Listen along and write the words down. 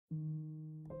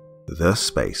the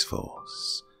Space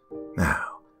Force. Now,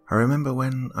 I remember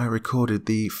when I recorded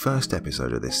the first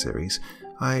episode of this series,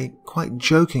 I quite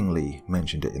jokingly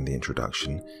mentioned it in the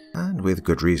introduction, and with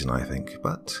good reason I think,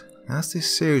 but as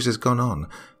this series has gone on,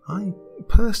 I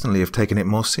personally have taken it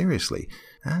more seriously,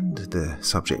 and the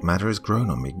subject matter has grown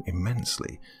on me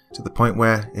immensely, to the point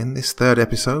where, in this third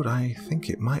episode, I think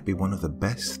it might be one of the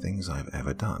best things I've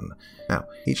ever done. Now,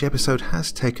 each episode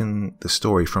has taken the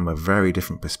story from a very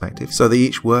different perspective, so they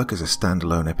each work as a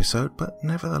standalone episode, but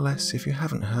nevertheless, if you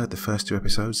haven't heard the first two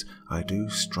episodes, I do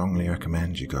strongly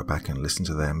recommend you go back and listen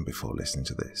to them before listening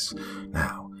to this.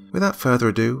 Now, without further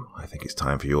ado, I think it's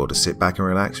time for you all to sit back and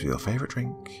relax with your favourite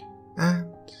drink, and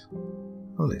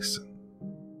listen.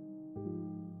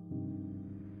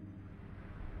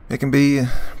 It can be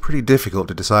pretty difficult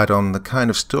to decide on the kind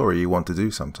of story you want to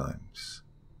do sometimes.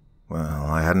 Well,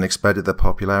 I hadn't expected the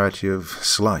popularity of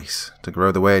Slice to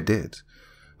grow the way it did.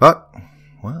 But,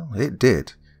 well, it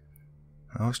did.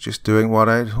 I was just doing what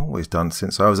I'd always done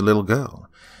since I was a little girl,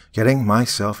 getting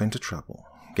myself into trouble,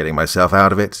 getting myself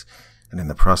out of it, and in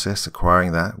the process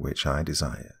acquiring that which I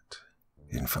desired.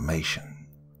 Information.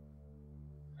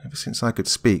 Ever since I could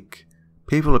speak,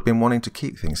 people have been wanting to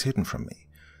keep things hidden from me.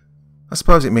 I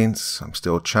suppose it means I'm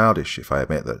still childish if I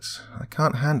admit that I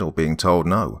can't handle being told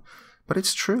no, but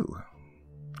it's true.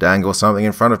 Dangle something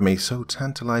in front of me so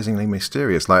tantalizingly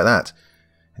mysterious like that,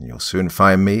 and you'll soon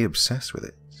find me obsessed with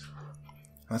it.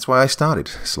 That's why I started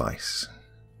Slice.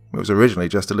 It was originally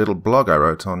just a little blog I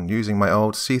wrote on using my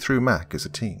old see-through Mac as a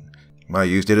teen. I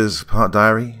used it as part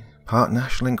diary, part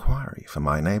national inquiry for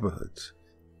my neighborhood.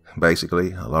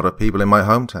 Basically, a lot of people in my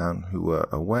hometown who were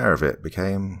aware of it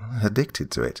became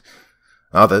addicted to it.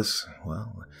 Others,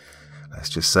 well, let's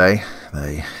just say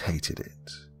they hated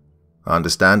it.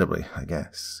 Understandably, I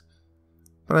guess.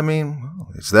 But I mean, well,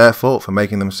 it's their fault for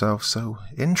making themselves so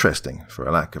interesting, for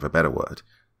a lack of a better word.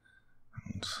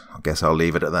 And I guess I'll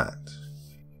leave it at that.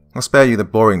 I'll spare you the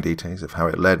boring details of how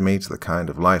it led me to the kind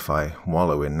of life I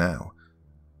wallow in now.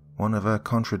 One of a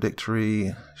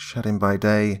contradictory, shut-in by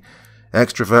day,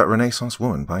 extrovert Renaissance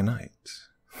woman by night.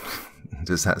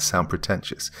 Does that sound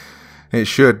pretentious? It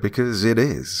should, because it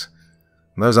is.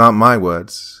 Those aren't my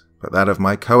words, but that of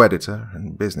my co-editor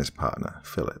and business partner,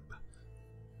 Philip.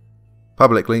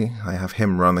 Publicly, I have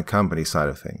him run the company side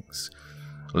of things.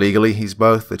 Legally, he's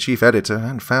both the chief editor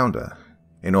and founder,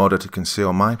 in order to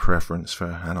conceal my preference for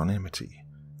anonymity.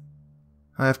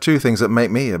 I have two things that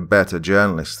make me a better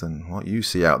journalist than what you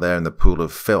see out there in the pool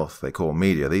of filth they call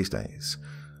media these days.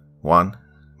 One,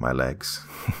 my legs,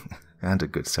 and a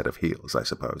good set of heels, I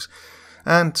suppose.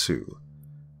 And two,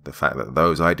 the fact that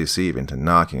those I deceive into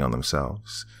narking on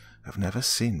themselves have never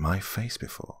seen my face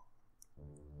before.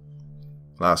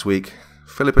 Last week,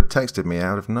 Philip had texted me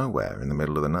out of nowhere in the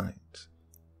middle of the night.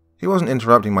 He wasn't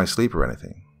interrupting my sleep or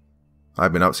anything.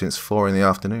 I'd been up since 4 in the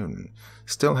afternoon and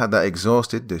still had that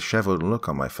exhausted, disheveled look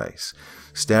on my face,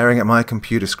 staring at my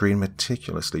computer screen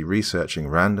meticulously researching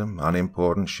random,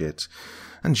 unimportant shit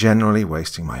and generally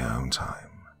wasting my own time.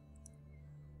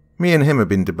 Me and him have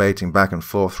been debating back and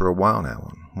forth for a while now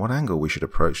on what angle we should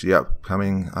approach the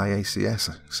upcoming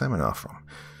IACS seminar from.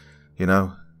 You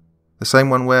know, the same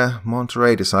one where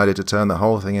Monterey decided to turn the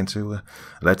whole thing into,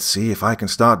 let's see if I can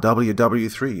start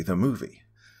WW3, the movie.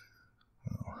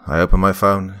 I opened my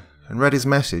phone and read his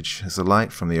message as the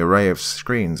light from the array of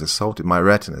screens assaulted my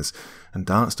retinas and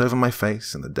danced over my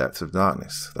face in the depths of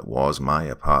darkness that was my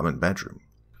apartment bedroom.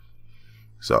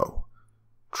 So,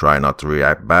 try not to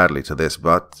react badly to this,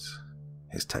 but,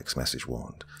 his text message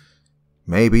warned,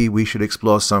 maybe we should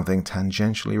explore something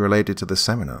tangentially related to the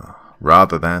seminar,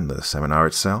 rather than the seminar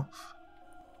itself.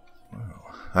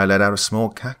 Well, I let out a small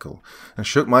cackle and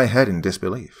shook my head in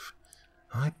disbelief.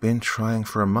 I'd been trying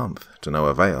for a month, to no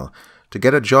avail, to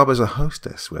get a job as a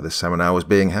hostess where the seminar was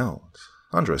being held,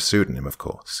 under a pseudonym, of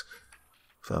course.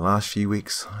 For the last few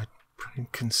weeks, I'd been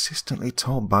consistently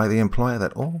told by the employer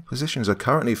that all positions are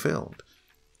currently filled.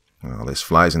 Well, this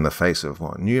flies in the face of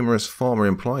what numerous former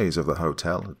employees of the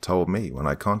hotel had told me when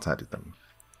I contacted them.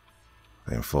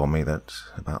 They informed me that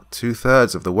about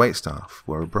 2/3 of the waitstaff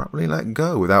were abruptly let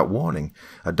go without warning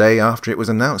a day after it was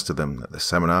announced to them that the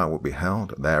seminar would be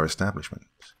held at their establishment.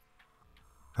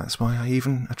 That's why I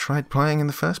even tried playing in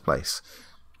the first place.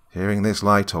 Hearing this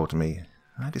lie told to me,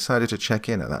 I decided to check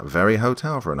in at that very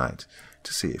hotel for a night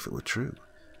to see if it were true.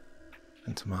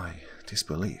 And to my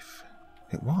disbelief,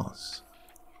 it was.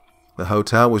 The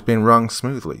hotel was being run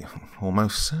smoothly,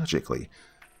 almost surgically.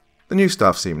 The new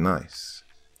staff seemed nice,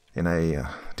 in a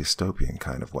dystopian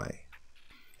kind of way.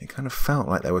 It kind of felt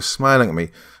like they were smiling at me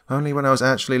only when I was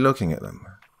actually looking at them.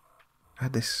 I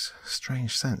had this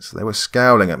strange sense they were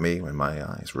scowling at me when my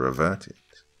eyes were averted.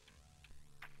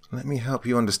 Let me help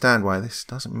you understand why this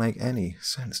doesn't make any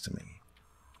sense to me.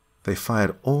 They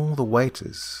fired all the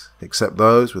waiters, except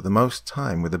those with the most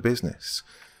time with the business.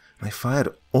 They fired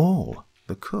all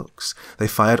the cooks. They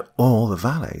fired all the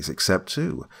valets, except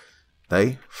two.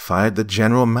 They fired the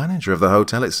general manager of the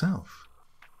hotel itself.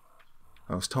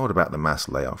 I was told about the mass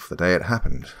layoff the day it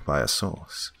happened by a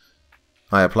source.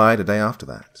 I applied a day after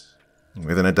that.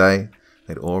 Within a day,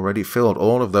 they'd already filled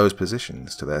all of those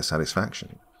positions to their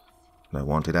satisfaction. No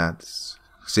wanted ads,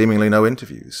 seemingly no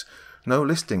interviews, no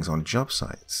listings on job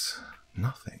sites,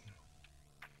 nothing.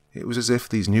 It was as if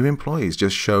these new employees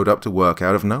just showed up to work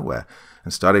out of nowhere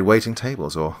and started waiting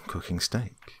tables or cooking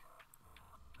steak.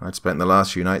 I'd spent the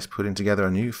last few nights putting together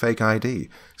a new fake ID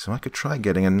so I could try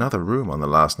getting another room on the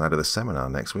last night of the seminar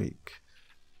next week.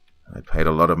 I'd paid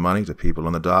a lot of money to people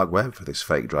on the dark web for this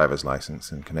fake driver's license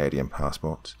and Canadian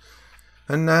passport.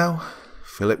 And now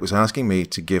Philip was asking me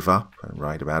to give up and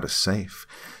write about a safe,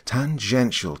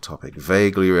 tangential topic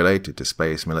vaguely related to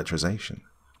space militarization.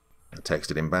 I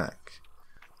texted him back.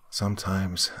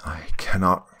 Sometimes I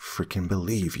cannot freaking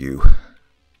believe you.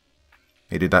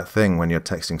 He did that thing when you're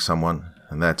texting someone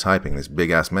and they're typing this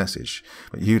big-ass message,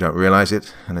 but you don't realize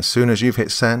it, and as soon as you've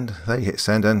hit send, they hit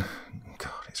send, and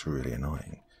God, it's really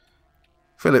annoying.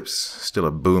 Philip's still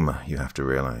a boomer, you have to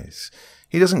realize.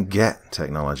 He doesn't get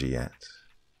technology yet.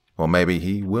 Or maybe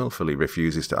he willfully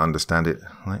refuses to understand it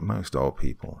like most old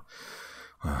people.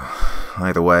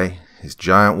 Either way, his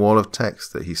giant wall of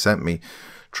text that he sent me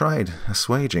tried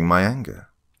assuaging my anger.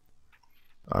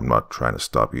 I'm not trying to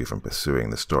stop you from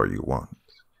pursuing the story you want.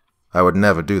 I would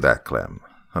never do that, Clem.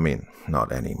 I mean,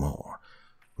 not anymore.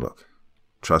 Look,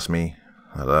 trust me,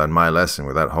 I learned my lesson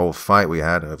with that whole fight we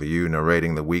had over you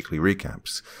narrating the weekly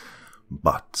recaps.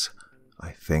 But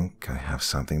I think I have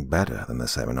something better than the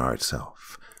seminar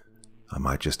itself. I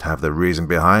might just have the reason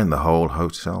behind the whole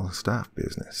hotel staff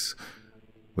business.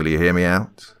 Will you hear me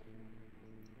out?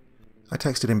 I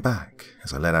texted him back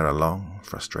as I let out a long,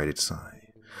 frustrated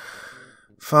sigh.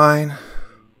 Fine.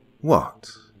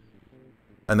 What?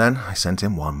 And then I sent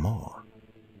him one more.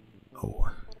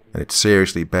 Oh, and it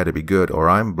seriously better be good or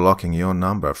I'm blocking your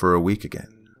number for a week again.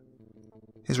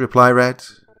 His reply read,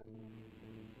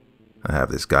 I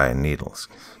have this guy in Needles,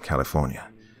 California.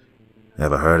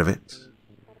 Ever heard of it?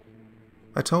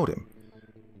 I told him.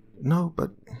 No,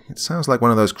 but it sounds like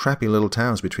one of those crappy little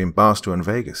towns between Barstow and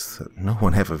Vegas that no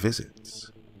one ever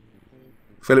visits.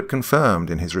 Philip confirmed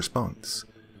in his response.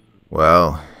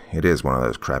 Well, it is one of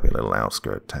those crappy little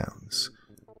outskirt towns.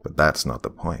 But that's not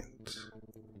the point.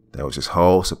 There was this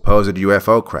whole supposed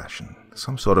UFO crash, and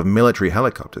some sort of military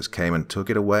helicopters came and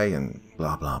took it away, and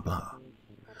blah, blah, blah.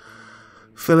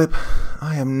 Philip,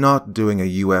 I am not doing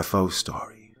a UFO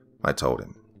story, I told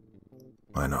him.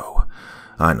 I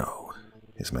know,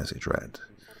 his message read.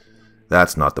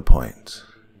 That's not the point.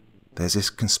 There's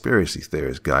this conspiracy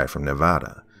theorist guy from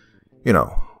Nevada. You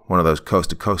know, one of those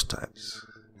coast-to-coast types.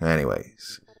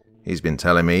 Anyways, he's been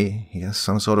telling me he has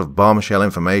some sort of bombshell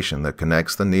information that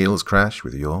connects the Needles crash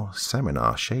with your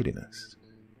seminar shadiness.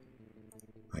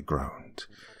 I groaned,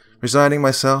 resigning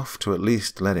myself to at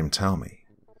least let him tell me.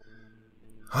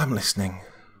 I'm listening.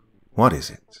 What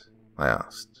is it? I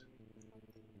asked.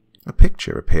 A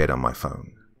picture appeared on my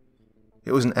phone.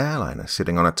 It was an airliner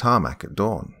sitting on a tarmac at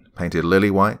dawn, painted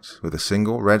lily white with a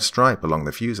single red stripe along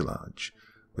the fuselage,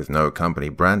 with no company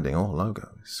branding or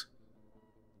logos.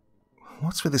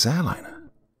 What's with this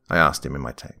airliner? I asked him in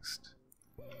my text.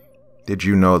 Did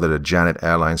you know that a Janet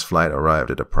Airlines flight arrived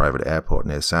at a private airport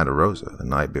near Santa Rosa the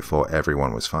night before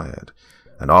everyone was fired,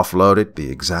 and offloaded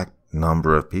the exact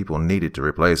number of people needed to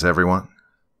replace everyone?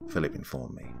 Philip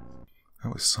informed me. I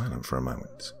was silent for a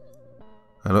moment.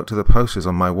 I looked at the posters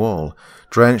on my wall,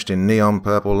 drenched in neon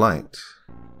purple light,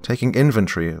 taking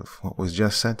inventory of what was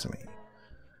just said to me.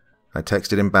 I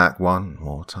texted him back one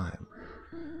more time.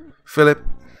 Philip,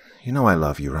 you know I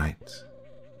love you, right?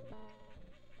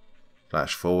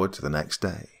 Flash forward to the next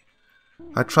day.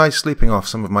 I tried sleeping off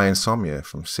some of my insomnia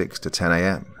from 6 to 10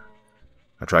 a.m.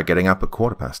 I tried getting up at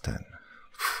 10:15.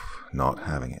 Not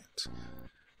having it.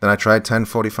 Then I tried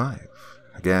 10:45.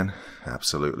 Again,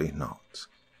 absolutely not.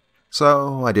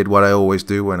 So I did what I always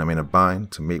do when I'm in a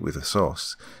bind to meet with a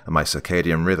source, and my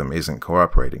circadian rhythm isn't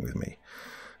cooperating with me.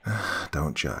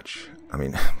 Don't judge.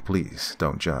 Please,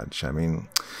 don't judge.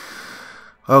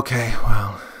 Okay,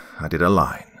 well, I did a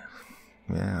line.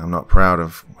 Yeah, I'm not proud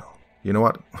of... Well, you know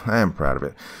what? I am proud of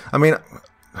it.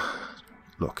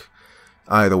 Look,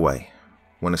 either way,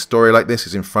 when a story like this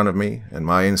is in front of me, and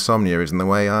my insomnia is in the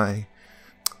way, I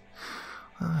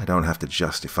don't have to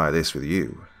justify this with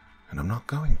you. and I'm not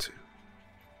going to.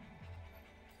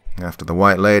 After the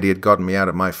white lady had gotten me out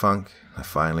of my funk, I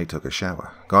finally took a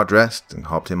shower, got dressed, and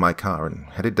hopped in my car and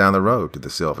headed down the road to the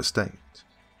Silver State.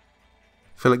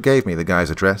 Philip gave me the guy's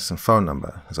address and phone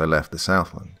number as I left the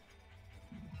Southland.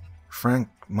 Frank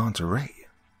Monterey,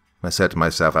 I said to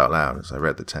myself out loud as I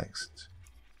read the text.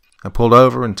 I pulled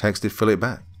over and texted Philip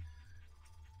back.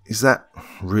 Is that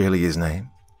really his name?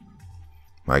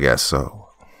 I guess so.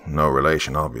 No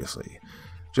relation, obviously.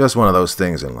 Just one of those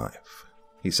things in life,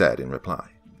 he said in reply.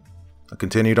 I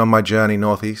continued on my journey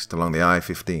northeast along the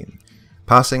I-15,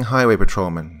 passing highway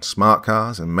patrolmen, smart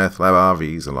cars, and meth lab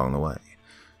RVs along the way.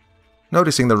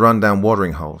 Noticing the run-down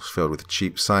watering holes filled with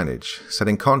cheap signage, set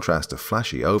in contrast to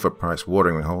flashy, overpriced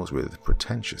watering holes with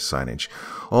pretentious signage,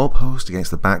 all posed against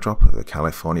the backdrop of the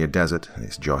California desert and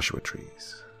its Joshua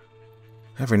trees.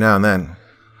 Every now and then,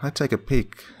 I'd take a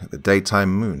peek at the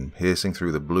daytime moon piercing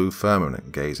through the blue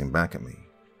firmament gazing back at me.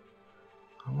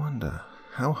 I wonder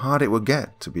how hard it would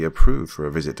get to be approved for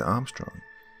a visit to Armstrong.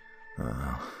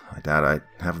 I doubt I'd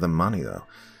have the money, though.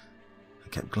 I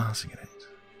kept glancing at it,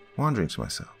 wondering to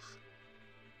myself,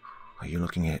 are you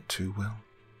looking at it too, Will?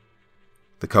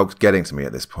 The coke's getting to me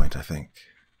at this point, I think.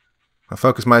 I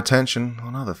focused my attention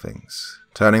on other things,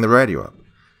 turning the radio up.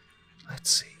 Let's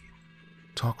see.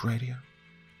 Talk radio?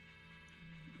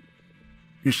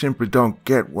 You simply don't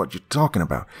get what you're talking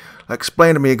about.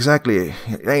 Explain to me exactly.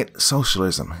 It ain't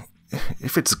socialism.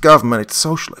 If it's government, it's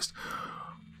socialist.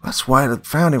 That's why the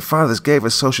founding fathers gave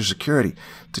us Social Security,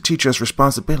 to teach us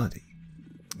responsibility.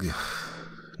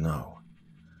 No.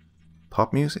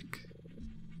 Pop music?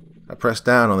 I pressed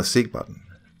down on the seek button.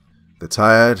 The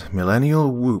tired, millennial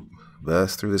whoop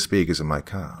burst through the speakers of my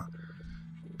car.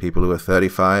 People who are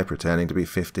 35 pretending to be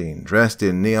 15, dressed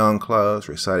in neon clothes,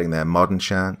 reciting their modern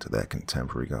chant to their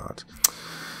contemporary gods.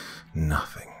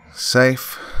 Nothing.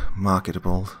 Safe,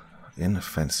 marketable,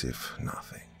 inoffensive,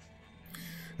 nothing.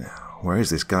 Now, where is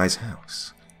this guy's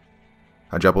house?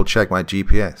 I double-checked my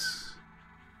GPS.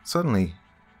 Suddenly,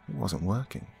 it wasn't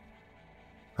working.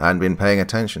 I hadn't been paying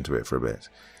attention to it for a bit,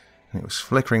 and it was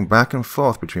flickering back and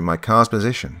forth between my car's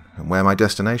position and where my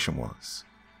destination was.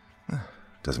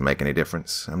 Doesn't make any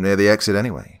difference. I'm near the exit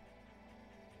anyway.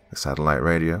 The satellite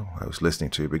radio I was listening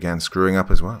to began screwing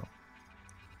up as well.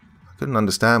 I couldn't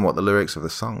understand what the lyrics of the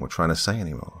song were trying to say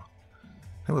anymore.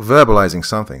 They were verbalizing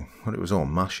something, but it was all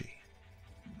mushy.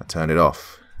 I turned it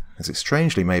off, as it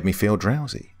strangely made me feel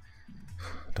drowsy.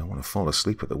 I don't want to fall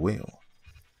asleep at the wheel.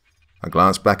 I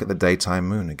glanced back at the daytime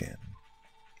moon again.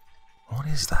 What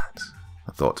is that?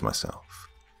 I thought to myself.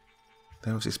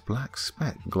 There was this black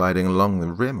speck gliding along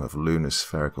the rim of Luna's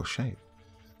spherical shape.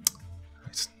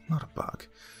 It's not a bug.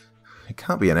 It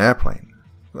can't be an airplane.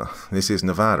 Well, this is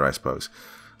Nevada, I suppose.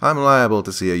 I'm liable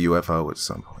to see a UFO at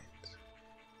some point.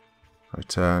 I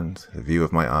turned the view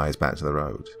of my eyes back to the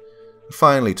road, and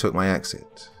finally took my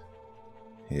exit.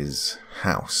 His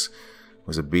house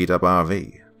was a beat-up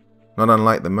RV, not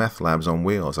unlike the meth labs on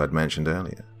wheels I'd mentioned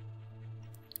earlier.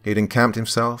 He'd encamped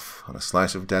himself on a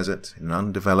slice of desert in an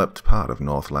undeveloped part of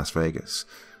North Las Vegas,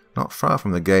 not far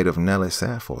from the gate of Nellis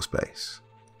Air Force Base.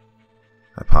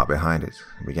 I parked behind it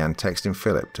and began texting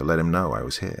Philip to let him know I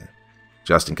was here,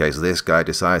 just in case this guy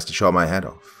decides to chop my head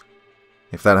off.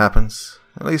 If that happens,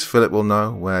 at least Philip will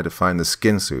know where to find the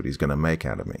skin suit he's going to make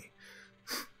out of me.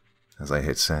 As I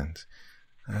hit send,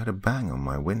 I heard a bang on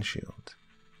my windshield,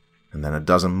 and then a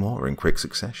dozen more in quick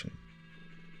succession.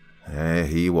 There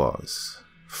he was.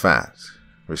 Fat,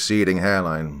 receding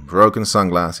hairline, broken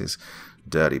sunglasses,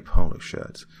 dirty polo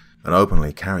shirt, and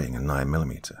openly carrying a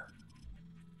 9mm.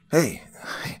 Hey,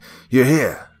 you're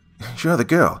here. You're the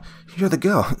girl. You're the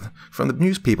girl from the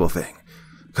news people thing.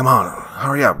 Come on,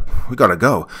 hurry up. We gotta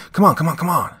go. Come on, come on, come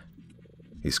on.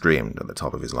 He screamed at the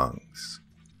top of his lungs.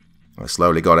 I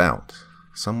slowly got out,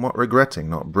 somewhat regretting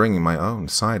not bringing my own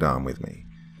sidearm with me.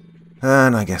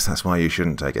 And I guess that's why you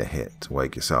shouldn't take a hit to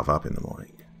wake yourself up in the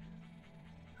morning.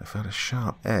 I felt a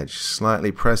sharp edge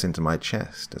slightly press into my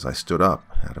chest as I stood up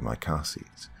out of my car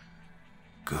seat.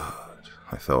 Good,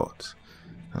 I thought.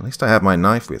 At least I have my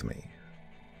knife with me.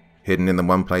 Hidden in the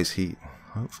one place he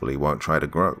hopefully won't try to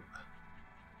grope.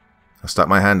 I stuck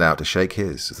my hand out to shake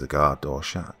his as the guard door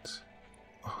shut.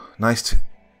 Oh, nice to...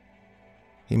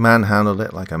 He manhandled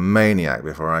it like a maniac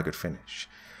before I could finish.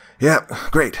 Yeah,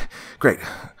 great. We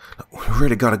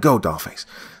really gotta go, Dollface.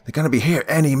 They're gonna be here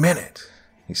any minute,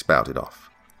 he spouted off.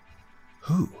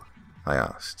 Who? I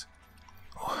asked.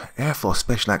 Oh, Air Force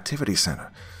Special Activities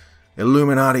Center.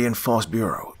 Illuminati Enforced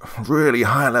Bureau. Really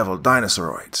high-level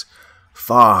dinosauroids.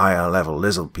 Far higher-level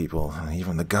lizard people than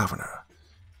even the governor,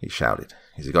 he shouted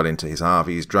as he got into his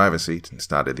RV's driver's seat and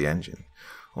started the engine.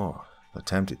 Or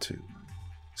attempted to,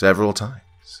 several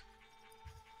times.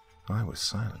 I was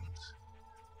silent,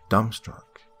 dumbstruck.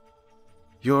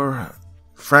 "You're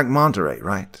Frank Monterey,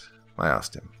 right?" I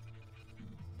asked him.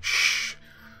 "Shh,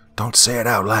 don't say it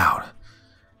out loud.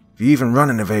 Have you even run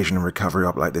an evasion and recovery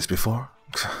op like this before?"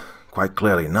 "Quite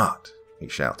clearly not," he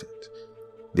shouted.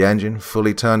 The engine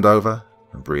fully turned over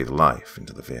and breathed life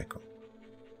into the vehicle.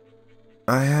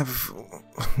 "I have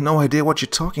no idea what you're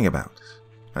talking about,"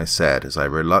 I said as I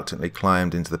reluctantly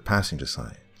climbed into the passenger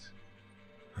side.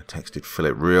 I texted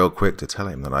Philip real quick to tell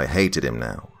him that I hated him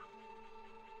now.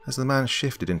 As the man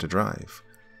shifted into drive,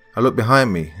 I looked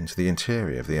behind me into the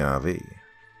interior of the RV.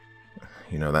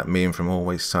 You know that meme from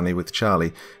Always Sunny with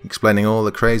Charlie, explaining all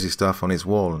the crazy stuff on his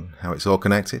wall and how it's all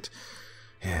connected?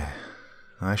 Yeah,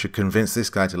 I should convince this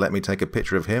guy to let me take a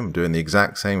picture of him doing the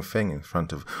exact same thing in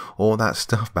front of all that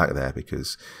stuff back there,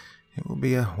 because it will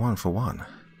be a one-for-one.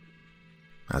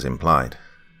 As implied,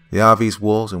 the RV's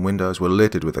walls and windows were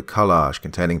littered with a collage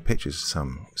containing pictures of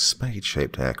some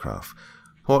spade-shaped aircraft,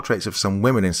 portraits of some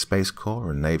women in Space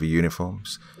Corps and Navy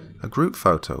uniforms, a group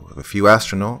photo of a few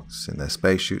astronauts in their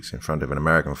spacesuits in front of an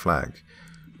American flag,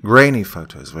 grainy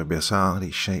photos of a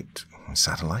bizarrely shaped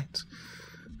satellite.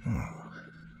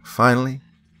 Finally,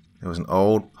 there was an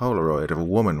old Polaroid of a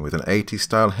woman with an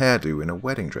 80s-style hairdo in a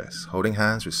wedding dress, holding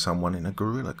hands with someone in a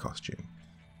gorilla costume.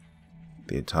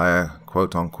 The entire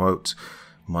quote-unquote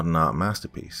modern art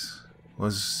masterpiece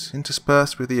was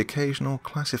interspersed with the occasional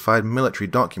classified military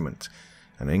document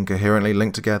and incoherently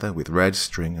linked together with red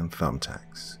string and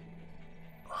thumbtacks.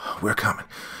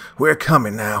 We're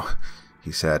coming now,"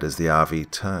 he said as the RV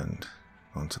turned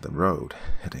onto the road,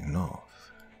 heading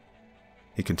north.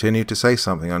 He continued to say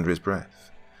something under his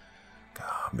breath.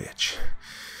 "God, bitch.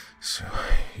 So,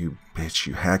 you bitch,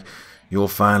 you hack. You'll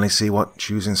finally see what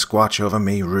choosing Squatch over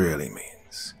me really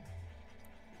means."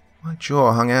 My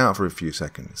jaw hung out for a few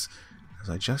seconds as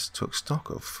I just took stock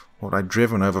of what I'd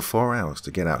driven over 4 hours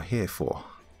to get out here for.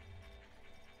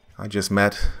 I just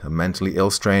met a mentally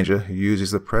ill stranger who uses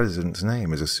the president's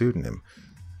name as a pseudonym,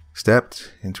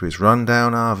 stepped into his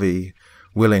run-down RV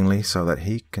willingly so that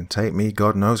he can take me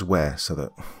God knows where so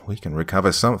that we can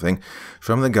recover something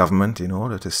from the government in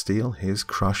order to steal his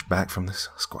crush back from the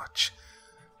Sasquatch.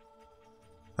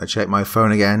 I checked my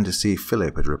phone again to see if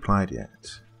Philip had replied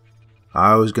yet.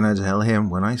 I was going to tell him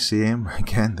when I see him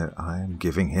again that I am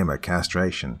giving him a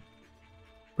castration,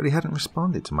 but he hadn't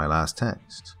responded to my last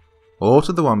text, or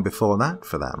to the one before that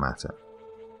for that matter.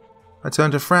 I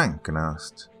turned to Frank and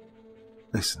asked,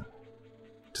 "Listen,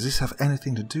 does this have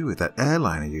anything to do with that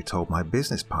airliner you told my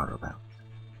business partner about?"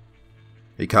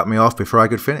 He cut me off before I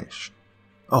could finish.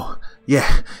 "Oh,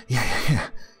 yeah,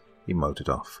 he motored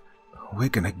off. "We're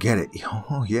gonna get it.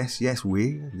 Oh, yes,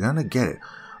 we're gonna get it.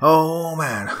 Oh,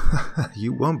 man,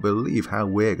 you won't believe how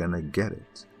we're gonna get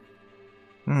it."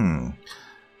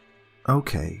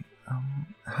 Okay,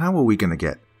 how are we gonna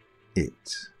get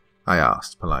it?" I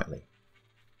asked politely.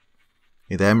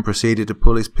 He then proceeded to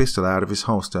pull his pistol out of his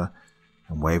holster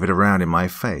and wave it around in my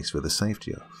face with the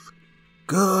safety off.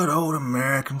 "Good old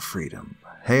American freedom.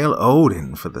 Hail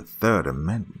Odin for the Third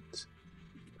Amendment."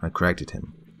 I corrected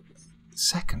him.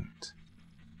 "Second."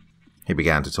 He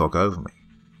began to talk over me.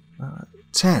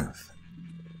 10th.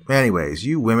 Anyways,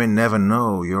 you women never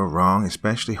know you're wrong,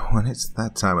 especially when it's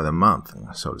that time of the month,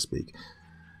 so to speak.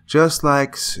 Just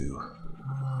like Sue.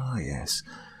 Oh, yes,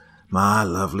 my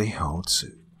lovely old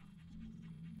Sue.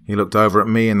 He looked over at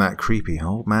me in that creepy,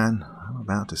 "Old man, I'm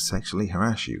about to sexually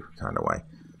harass you" kind of way.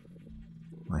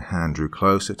 My hand drew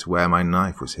closer to where my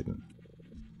knife was hidden.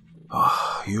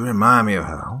 "Oh, you remind me of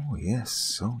her. Oh,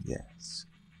 yes, oh, yes."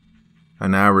 I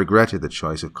now regretted the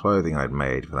choice of clothing I'd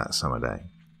made for that summer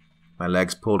day. My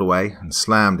legs pulled away and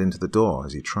slammed into the door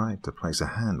as he tried to place a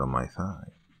hand on my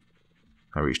thigh.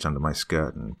 I reached under my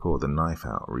skirt and pulled the knife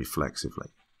out reflexively.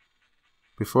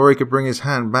 Before he could bring his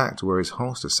hand back to where his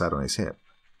holster sat on his hip,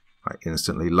 I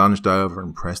instantly lunged over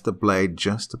and pressed the blade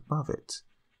just above it,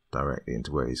 directly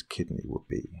into where his kidney would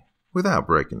be, without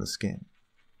breaking the skin.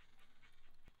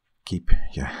 "Keep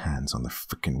your hands on the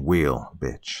frickin' wheel,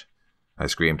 bitch," I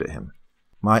screamed at him,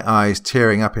 my eyes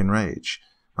tearing up in rage,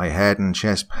 my head and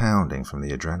chest pounding from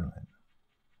the adrenaline.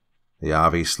 The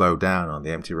RV slowed down on the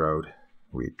empty road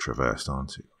we'd traversed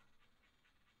onto.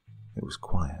 It was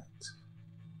quiet.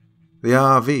 The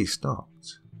RV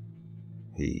stopped.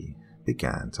 He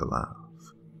began to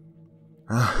laugh.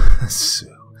 "Ah,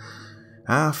 Sue,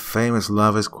 our famous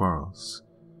lovers' quarrels.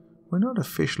 We're not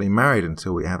officially married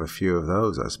until we have a few of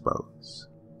those, I suppose."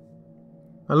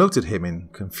 I looked at him in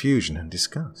confusion and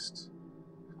disgust.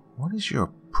 "What is your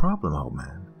problem, old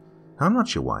man? I'm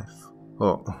not your wife,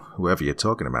 or whoever you're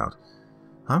talking about.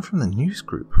 I'm from the news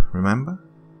group, remember?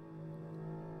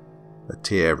 A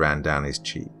tear ran down his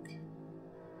cheek.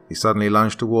 He suddenly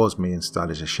lunged towards me and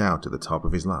started to shout at the top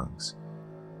of his lungs.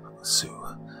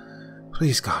 Sue,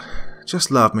 please God, just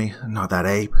love me, not that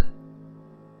ape.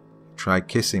 He tried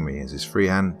kissing me as his free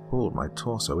hand pulled my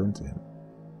torso into him.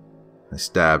 I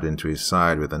stabbed into his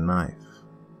side with a knife,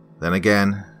 then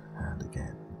again and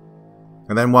again,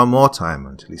 and then one more time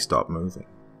until he stopped moving.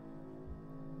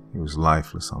 He was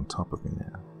lifeless on top of me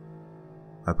now.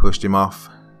 I pushed him off,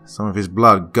 some of his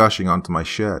blood gushing onto my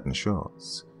shirt and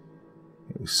shorts.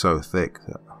 It was so thick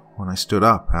that when I stood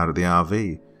up out of the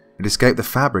RV, it escaped the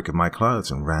fabric of my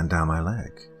clothes and ran down my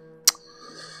leg.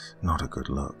 Not a good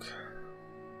look.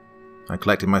 I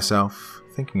collected myself,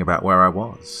 thinking about where I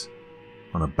was,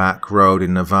 on a back road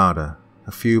in Nevada,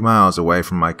 a few miles away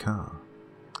from my car.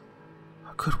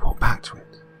 I could walk back to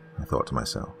it, I thought to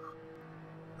myself.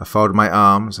 I folded my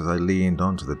arms as I leaned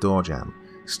onto the door jamb,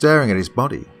 staring at his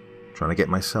body, trying to get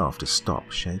myself to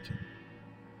stop shaking.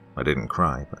 I didn't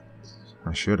cry, but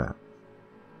I should have.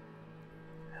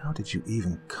 How did you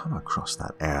even come across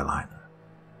that airliner?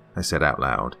 I said out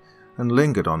loud, and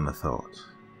lingered on the thought.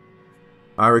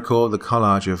 I recalled the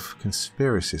collage of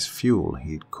conspiracist fuel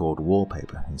he'd called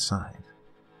wallpaper inside.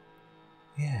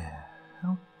 Yeah,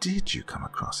 how did you come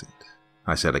across it?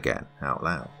 I said again, out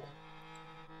loud.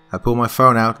 I pulled my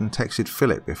phone out and texted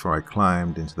Philip before I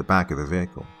climbed into the back of the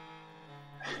vehicle.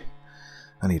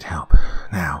 I need help,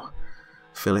 now.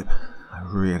 Philip, I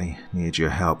really need your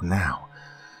help now.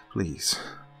 Please,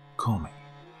 call me,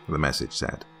 the message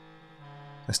said.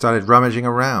 I started rummaging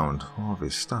around, all of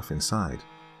his stuff inside.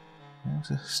 There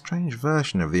was a strange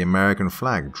version of the American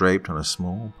flag draped on a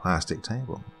small plastic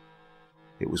table.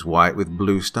 It was white with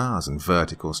blue stars and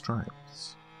vertical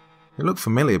stripes. It looked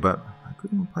familiar, but I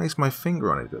couldn't place my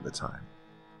finger on it at the time.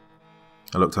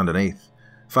 I looked underneath,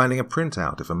 finding a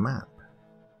printout of a map.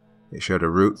 It showed a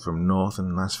route from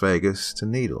northern Las Vegas to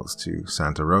Needles to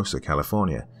Santa Rosa,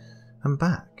 California, and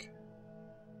back.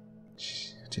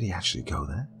 Did he actually go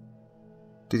there?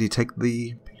 Did he take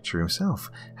the picture himself?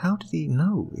 How did he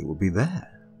know it would be there?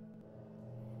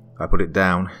 I put it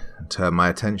down and turned my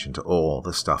attention to all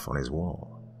the stuff on his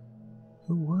wall.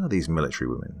 Who were these military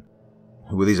women?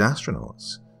 Who were these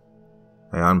astronauts?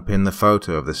 I unpinned the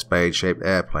photo of the spade-shaped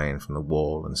airplane from the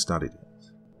wall and studied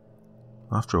it.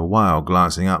 After a while,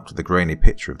 glancing up to the grainy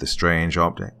picture of the strange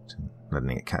object and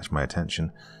letting it catch my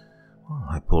attention,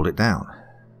 I pulled it down.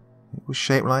 It was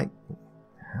shaped like...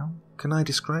 How can I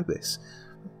describe this?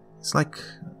 It's like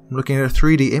I'm looking at a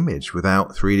 3D image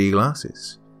without 3D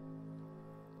glasses.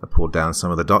 I pulled down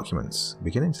some of the documents,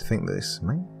 beginning to think this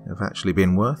may have actually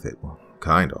been worth it. Well,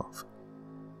 kind of.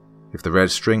 If the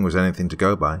red string was anything to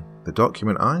go by, the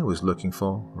document I was looking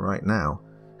for right now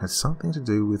had something to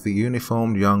do with the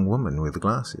uniformed young woman with the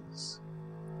glasses.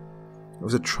 It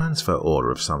was a transfer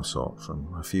order of some sort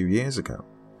from a few years ago.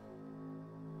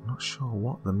 I'm not sure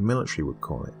what the military would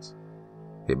call it.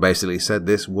 It basically said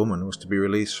this woman was to be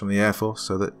released from the Air Force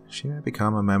so that she may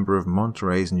become a member of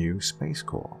Monterey's new Space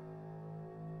Corps.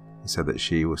 It said that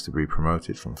she was to be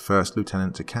promoted from first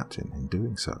lieutenant to captain in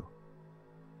doing so.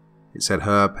 It said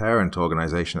her parent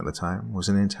organization at the time was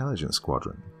an intelligence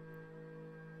squadron.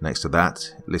 Next to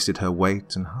that, it listed her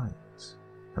weight and height.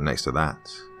 And next to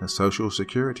that, her social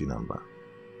security number.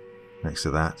 Next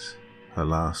to that, her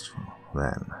last,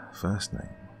 then, first name.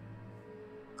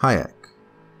 Hayek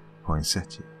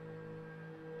Poinsettia.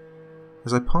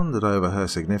 As I pondered over her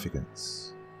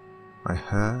significance, I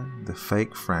heard the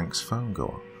fake Frank's phone go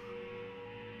off.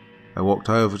 I walked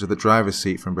over to the driver's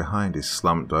seat from behind his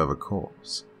slumped-over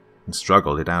corpse and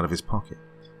struggled it out of his pocket.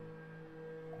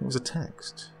 It was a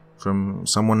text from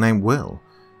someone named Will,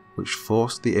 which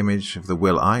forced the image of the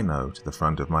Will I know to the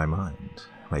front of my mind,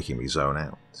 making me zone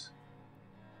out.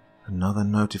 Another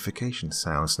notification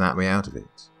sound snapped me out of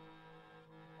it.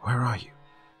 Where are you?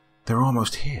 They're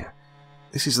almost here.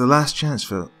 This is the last chance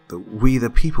for the We the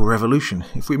People revolution.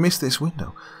 If we miss this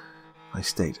window, I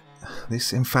state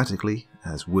this emphatically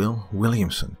as Will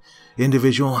Williamson,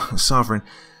 individual, sovereign,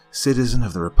 citizen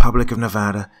of the Republic of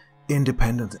Nevada,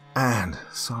 independent and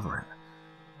sovereign,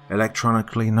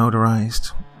 electronically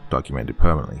notarized, documented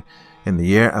permanently, in the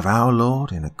year of our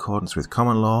Lord in accordance with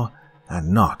common law and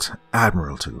not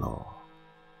admiralty law.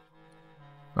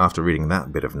 After reading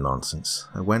that bit of nonsense,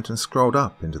 I went and scrolled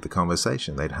up into the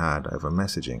conversation they'd had over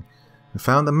messaging and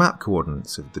found the map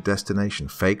coordinates of the destination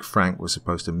fake Frank was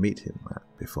supposed to meet him at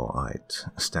before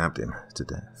I'd stabbed him to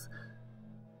death.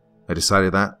 I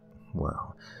decided that,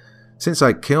 well, since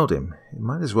I'd killed him, it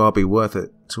might as well be worth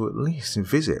it to at least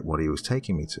visit what he was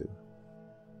taking me to.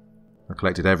 I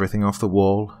collected everything off the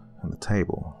wall and the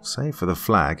table, save for the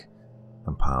flag,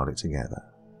 and piled it together.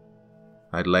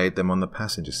 I'd laid them on the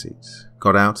passenger seat,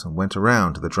 got out and went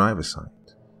around to the driver's side.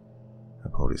 I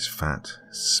pulled his fat,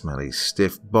 smelly,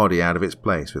 stiff body out of its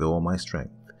place with all my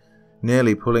strength,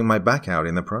 nearly pulling my back out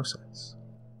in the process.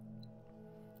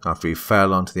 After he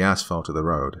fell onto the asphalt of the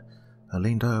road, I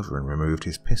leaned over and removed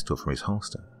his pistol from his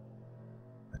holster.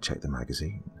 I checked the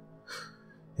magazine.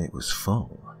 It was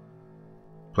full.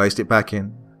 Placed it back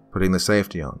in, putting the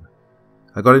safety on.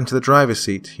 I got into the driver's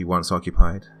seat he once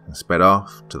occupied and sped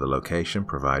off to the location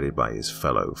provided by his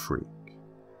fellow freak.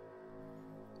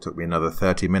 It took me another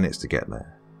 30 minutes to get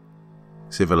there.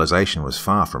 Civilization was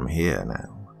far from here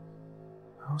now.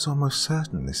 I was almost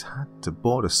certain this had to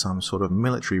border some sort of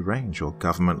military range or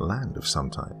government land of some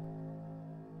type.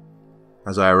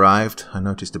 As I arrived, I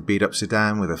noticed a beat-up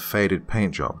sedan with a faded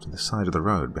paint job to the side of the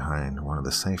road behind one of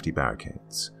the safety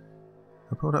barricades.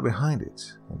 I pulled up behind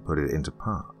it and put it into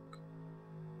park.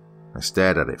 I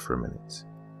stared at it for a minute,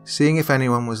 seeing if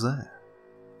anyone was there.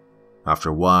 After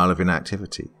a while of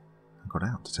inactivity, I got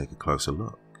out to take a closer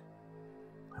look.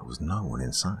 There was no one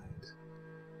inside.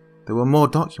 There were more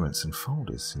documents and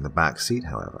folders in the back seat,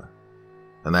 however,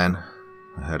 and then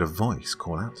I heard a voice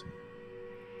call out to me.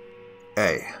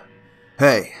 "Hey!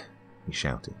 Hey!" he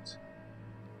shouted.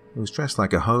 He was dressed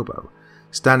like a hobo,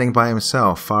 standing by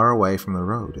himself far away from the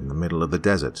road in the middle of the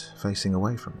desert, facing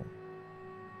away from me.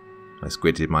 I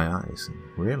squinted my eyes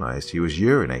and realized he was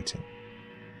urinating.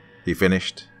 He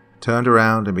finished, turned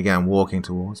around and began walking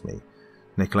towards me,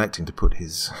 neglecting to put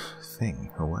his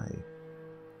thing away.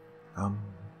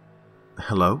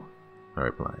 "Hello?" I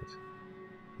replied.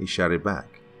 He shouted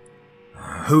back,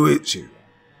 "Who is you?"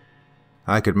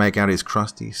 I could make out his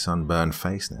crusty, sunburned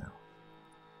face now.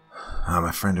 "I'm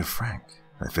a friend of Frank,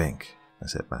 I think," I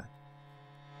said back.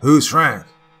 "Who's Frank?"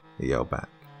 he yelled back.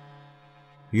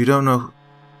 "You don't know..."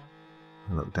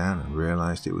 I looked down and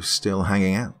realized it was still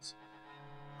hanging out.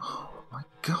 "Oh my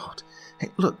God.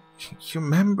 Hey, look, your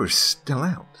member's still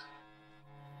out."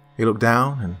 He looked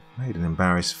down and made an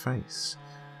embarrassed face.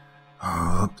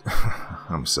 "Oh,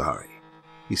 I'm sorry,"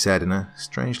 he said in a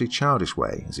strangely childish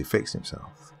way as he fixed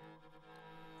himself.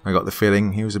 I got the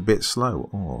feeling he was a bit slow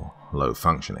or low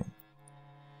functioning.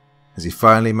 As he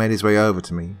finally made his way over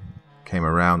to me and came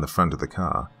around the front of the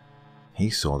car, he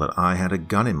saw that I had a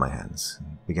gun in my hands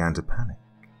and began to panic.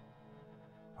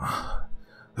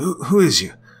 Who is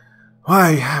you?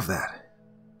 Why do you have that?"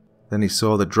 Then he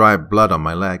saw the dry blood on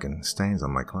my leg and stains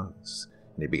on my clothes,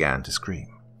 and he began to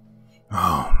scream.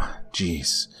 "Oh,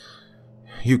 jeez.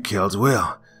 You killed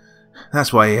Will.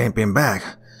 That's why he ain't been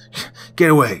back.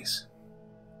 Get away."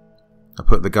 I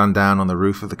put the gun down on the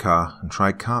roof of the car and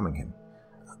tried calming him.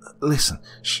 "Listen,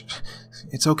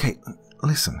 it's okay.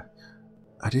 Listen,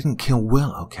 I didn't kill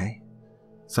Will, okay?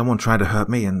 Someone tried to hurt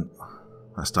me and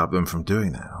I stopped them from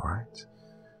doing that, alright?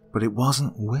 But it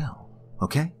wasn't Will,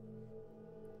 okay?"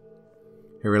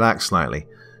 He relaxed slightly,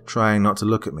 trying not to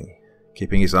look at me,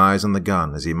 keeping his eyes on the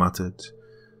gun as he muttered,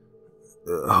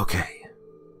 "Okay.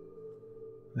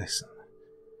 Listen,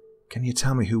 can you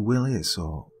tell me who Will is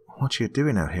or what you're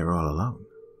doing out here all alone?"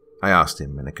 I asked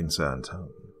him in a concerned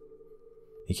tone.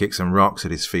 He kicked some rocks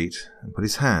at his feet and put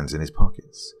his hands in his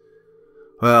pockets.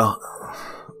 "Well,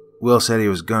 Will said he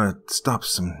was gonna stop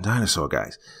some dinosaur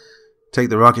guys, take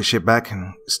the rocket ship back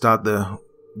and start the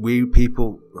We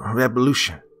People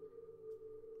revolution."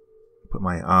 I put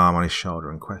my arm on his shoulder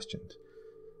and questioned.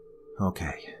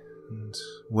 "Okay, and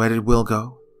where did Will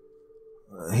go?"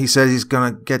 "He said he's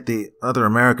gonna get the other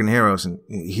American heroes and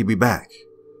he'll be back,"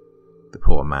 the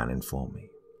poor man informed me.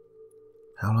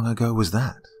 "How long ago was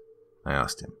that?" I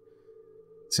asked him.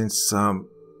 "Since,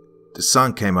 the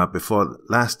sun came up before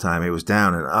last time it was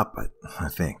down and up, I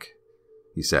think,"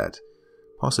 he said,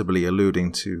 possibly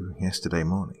alluding to yesterday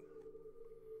morning.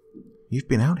 "You've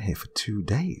been out here for 2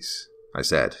 days," I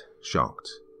said, shocked.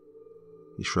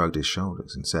 He shrugged his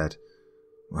shoulders and said,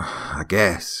 "I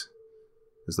guess,"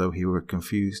 as though he were a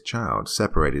confused child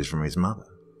separated from his mother.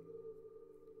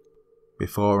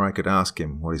 Before I could ask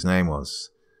him what his name was,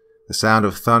 the sound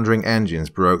of thundering engines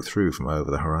broke through from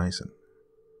over the horizon.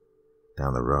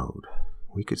 Down the road,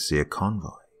 we could see a convoy.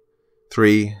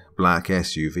 3 black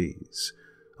SUVs,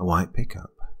 a white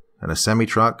pickup, and a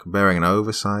semi-truck bearing an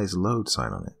oversized load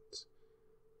sign on it.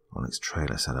 On its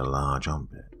trailer sat a large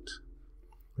object,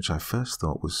 which I first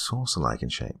thought was saucer-like in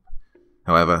shape.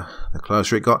 However, the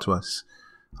closer it got to us,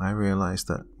 I realized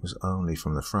that was only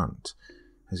from the front,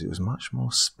 as it was much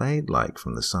more spade-like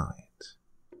from the side.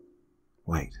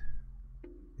 "Wait,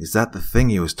 is that the thing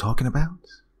you was talking about?"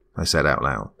 I said out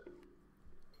loud.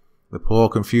 The poor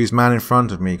confused man in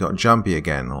front of me got jumpy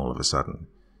again all of a sudden.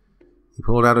 He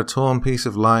pulled out a torn piece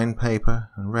of lined paper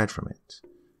and read from it.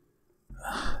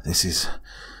 This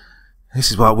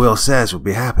is what Will says will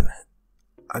be happening.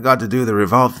 I got to do the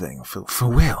revolve thing for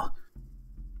Will.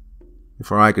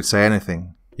 Before I could say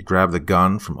anything, he grabbed the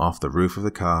gun from off the roof of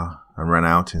the car and ran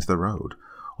out into the road,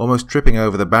 almost tripping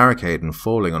over the barricade and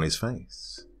falling on his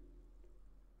face.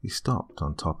 He stopped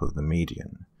on top of the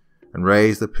median and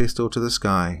raised the pistol to the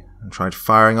sky and tried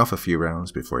firing off a few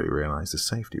rounds before he realized the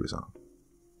safety was on.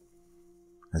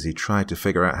 As he tried to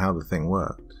figure out how the thing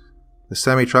worked, the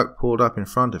semi-truck pulled up in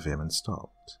front of him and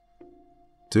stopped.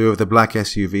 Two of the black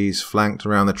SUVs flanked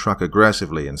around the truck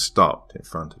aggressively and stopped in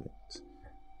front of it.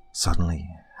 Suddenly,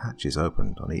 hatches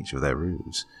opened on each of their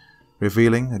roofs,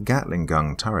 revealing a Gatling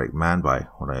gun turret manned by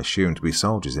what I assumed to be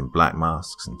soldiers in black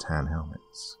masks and tan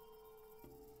helmets.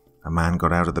 A man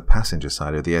got out of the passenger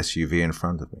side of the SUV in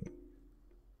front of me.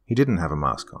 He didn't have a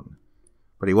mask on,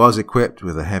 but he was equipped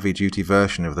with a heavy-duty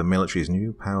version of the military's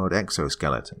new powered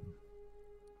exoskeleton.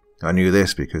 I knew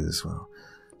this because, well,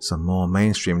 some more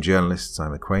mainstream journalists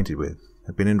I'm acquainted with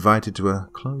had been invited to a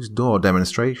closed-door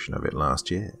demonstration of it last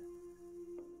year.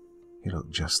 It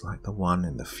looked just like the one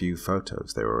in the few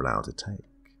photos they were allowed to take.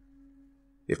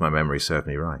 If my memory served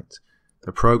me right,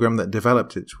 the program that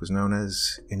developed it was known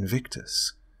as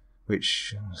Invictus,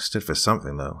 which stood for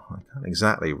something, though I can't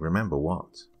exactly remember what.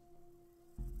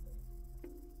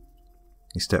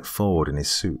 He stepped forward in his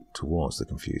suit towards the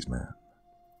confused man.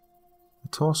 The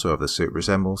torso of the suit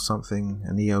resembles something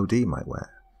an EOD might wear.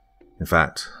 In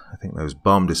fact, I think those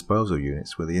bomb disposal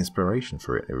units were the inspiration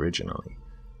for it originally.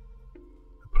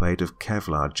 A plate of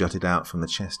Kevlar jutted out from the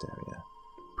chest area,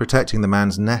 protecting the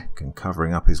man's neck and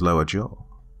covering up his lower jaw.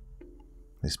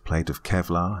 This plate of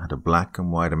Kevlar had a black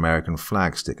and white American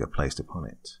flag sticker placed upon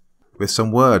it, with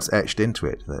some words etched into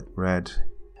it that read,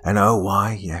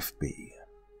 NOYFB.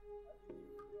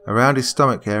 Around his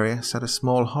stomach area sat a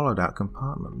small hollowed-out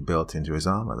compartment built into his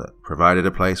armor that provided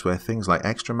a place where things like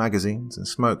extra magazines and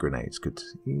smoke grenades could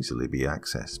easily be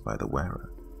accessed by the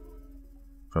wearer.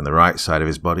 From the right side of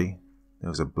his body, there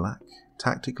was a black,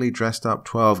 tactically dressed-up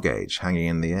 12-gauge hanging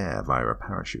in the air via a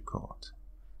parachute cord.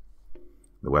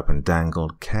 The weapon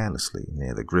dangled carelessly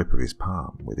near the grip of his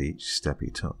palm with each step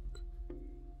he took.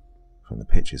 From the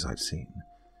pictures I'd seen,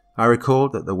 I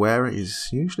recalled that the wearer is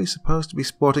usually supposed to be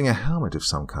sporting a helmet of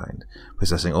some kind,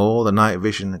 possessing all the night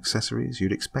vision accessories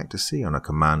you'd expect to see on a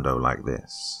commando like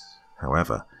this.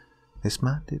 However, this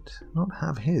man did not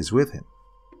have his with him.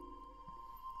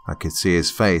 I could see his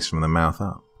face from the mouth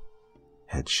up,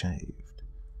 head shaved,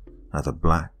 either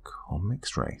black or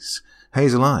mixed race,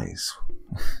 hazel eyes.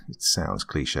 It sounds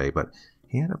cliché, but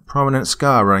he had a prominent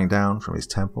scar running down from his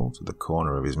temple to the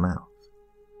corner of his mouth.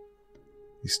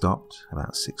 He stopped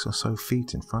about 6 or so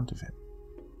feet in front of him.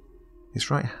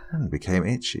 His right hand became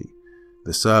itchy,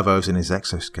 the servos in his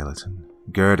exoskeleton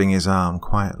girding his arm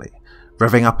quietly,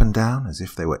 revving up and down as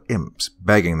if they were imps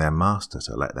begging their master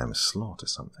to let them slaughter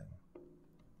something.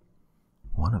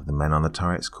 One of the men on the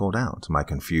turrets called out to my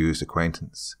confused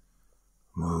acquaintance,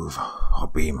 "Move or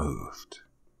be moved."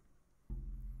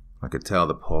 I could tell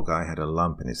the poor guy had a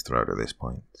lump in his throat at this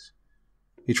point.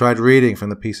 He tried reading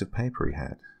from the piece of paper he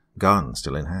had, gun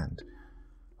still in hand.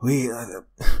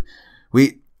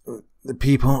 The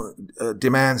people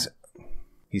demands,"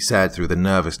 he said through the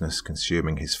nervousness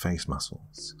consuming his face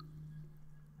muscles.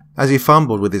 As he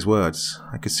fumbled with his words,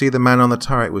 I could see the man on the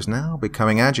turret was now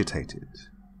becoming agitated.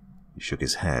 He shook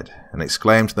his head and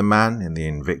exclaimed to the man in the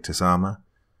Invictus armor,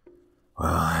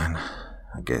 "Well then,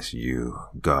 I guess you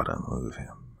gotta move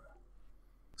him."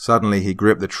 Suddenly he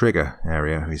gripped the trigger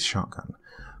area of his shotgun,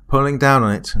 pulling down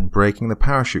on it and breaking the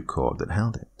parachute cord that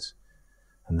held it.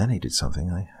 And then he did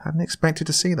something I hadn't expected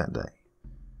to see that day.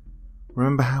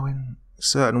 Remember how in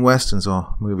certain westerns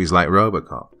or movies like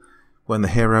RoboCop, when the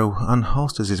hero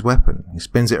unholsters his weapon, he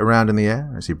spins it around in the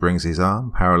air as he brings his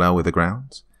arm parallel with the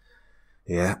ground?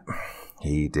 Yeah,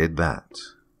 he did that.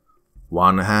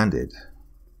 One-handed,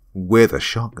 with a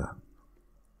shotgun.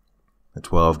 The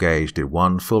 12-gauge did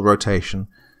one full rotation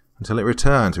until it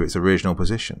returned to its original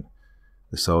position.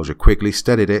 The soldier quickly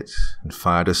steadied it and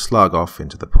fired a slug off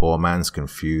into the poor man's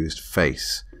confused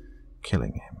face,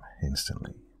 killing him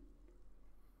instantly.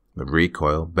 The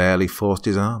recoil barely forced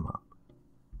his arm up.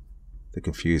 The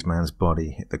confused man's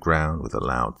body hit the ground with a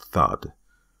loud thud,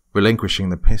 relinquishing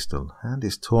the pistol and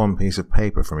his torn piece of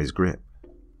paper from his grip.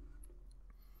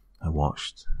 I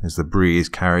watched as the breeze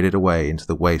carried it away into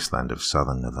the wasteland of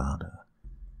southern Nevada.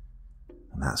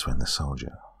 And that's when the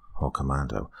soldier, or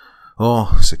commando,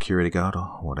 or security guard,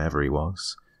 or whatever he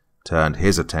was, turned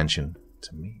his attention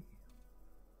to me.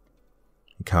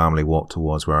 He calmly walked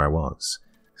towards where I was,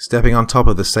 stepping on top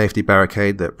of the safety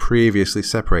barricade that previously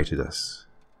separated us.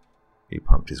 He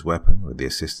pumped his weapon with the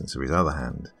assistance of his other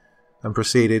hand and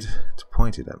proceeded to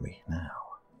point it at me now.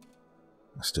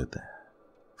 I stood there,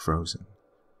 frozen.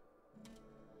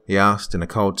 He asked in a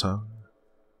cold tone,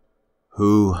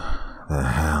 "Who the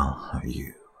hell are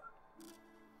you?"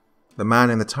 The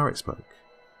man in the turret spoke.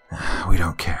 "We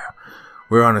don't care.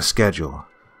 We're on a schedule.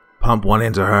 Pump one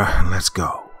into her and let's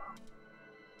go."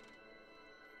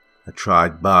 I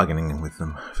tried bargaining with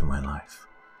them for my life.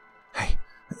 "Hey,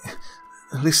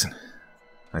 listen,"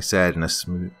 I said in a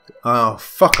smooth... "Oh,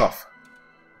 fuck off,"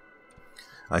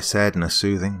 I said in a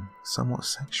soothing, somewhat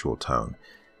sexual tone,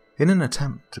 in an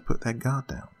attempt to put their guard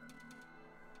down.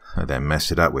 I then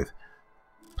messed it up with,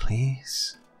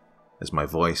 "Please," as my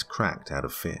voice cracked out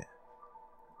of fear.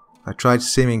 I tried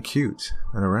seeming cute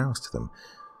and aroused to them.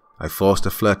 I forced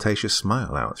a flirtatious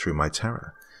smile out through my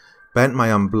terror, bent my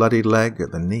unbloodied leg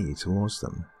at the knee towards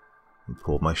them, and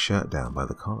pulled my shirt down by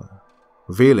the collar,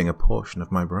 revealing a portion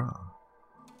of my bra.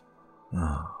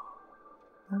 "Oh,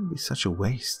 that would be such a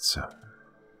waste, sir."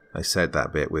 I said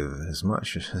that bit with as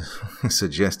much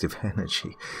suggestive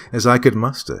energy as I could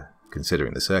muster,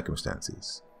 considering the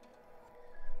circumstances.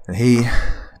 And he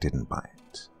didn't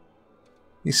bite.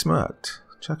 He smirked,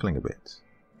 chuckling a bit.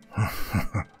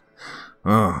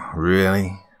 "Oh,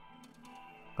 really?"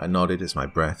 I nodded as my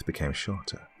breath became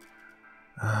shorter.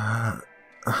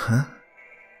 Uh-huh,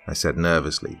 I said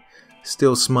nervously,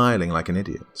 still smiling like an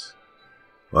idiot.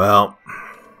 "Well,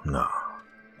 no,"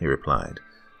 he replied,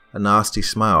 a nasty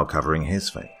smile covering his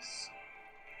face.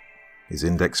 His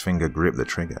index finger gripped the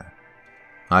trigger.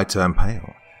 I turned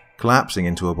pale, collapsing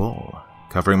into a ball,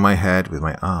 covering my head with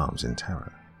my arms in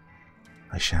terror.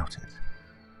 I shouted,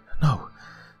 "No,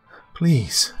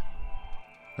 please."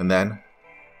 And then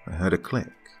I heard a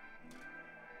click,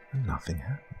 and nothing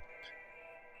happened.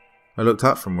 I looked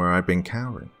up from where I'd been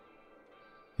cowering.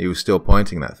 He was still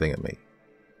pointing that thing at me.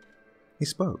 He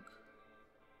spoke.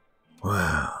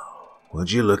 "Well,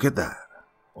 would you look at that?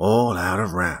 All out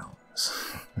of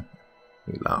rounds."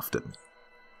 He laughed at me.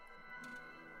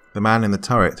 The man in the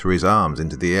turret threw his arms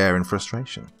into the air in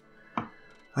frustration.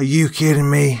 "Are you kidding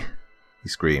me?" he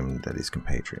screamed at his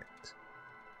compatriot.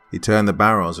 He turned the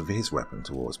barrels of his weapon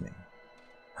towards me.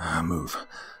 "Move.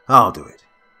 I'll do it,"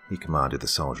 he commanded the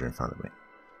soldier in front of me.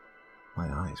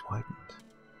 My eyes widened.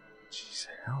 Jeez,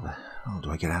 how the hell do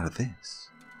I get out of this?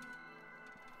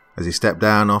 As he stepped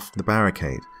down off the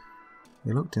barricade,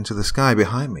 he looked into the sky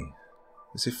behind me,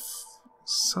 as if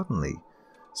suddenly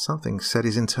something set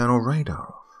his internal radar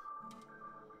off.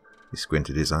 He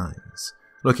squinted his eyes,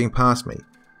 looking past me,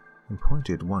 and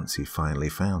pointed once he finally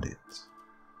found it.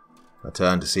 I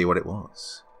turned to see what it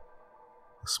was.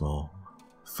 A small,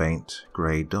 faint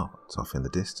grey dot off in the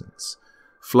distance,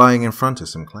 flying in front of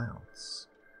some clouds.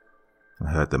 I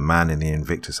heard the man in the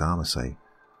Invictus armor say,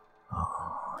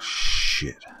 "Oh,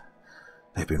 shit.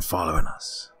 They've been following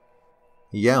us."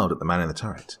 He yelled at the man in the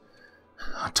turret,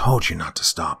 "I told you not to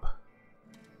stop."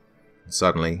 And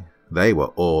suddenly, they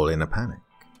were all in a panic.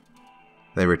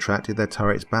 They retracted their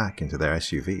turrets back into their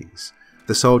SUVs,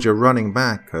 the soldier running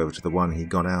back over to the one he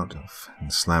got out of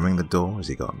and slamming the door as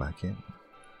he got back in.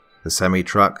 The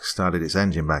semi-truck started its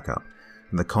engine back up,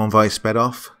 and the convoy sped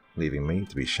off, leaving me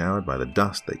to be showered by the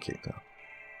dust they kicked up.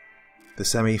 The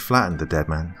semi flattened the dead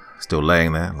man, still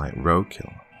laying there like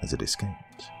roadkill as it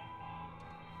escaped.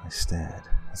 I stared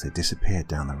as they disappeared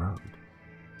down the road.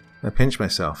 I pinched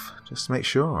myself just to make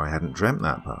sure I hadn't dreamt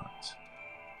that part.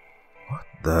 "What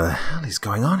the hell is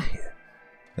going on here?"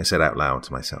 I said out loud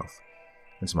to myself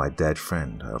and to my dead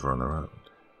friend over on the road.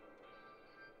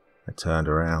 I turned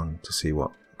around to see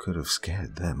what could have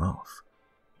scared them off.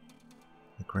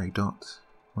 The grey dot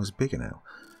was bigger now.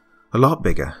 A lot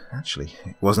bigger, actually.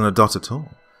 It wasn't a dot at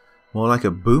all. More like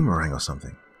a boomerang or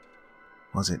something.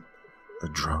 Was it a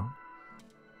drone?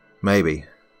 Maybe.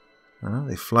 I know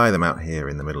they fly them out here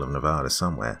in the middle of Nevada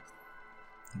somewhere.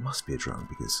 It must be a drone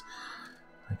because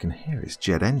I can hear its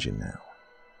jet engine now.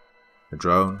 The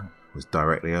drone was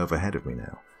directly overhead of me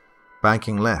now,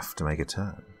 banking left to make a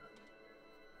turn.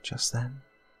 Just then,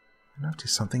 I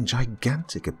noticed something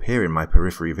gigantic appear in my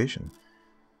periphery vision.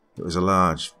 It was a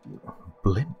large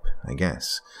blimp, I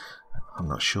guess. I'm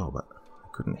not sure, but I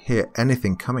couldn't hear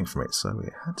anything coming from it, so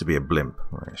it had to be a blimp,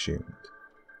 I assumed.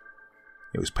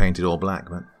 It was painted all black,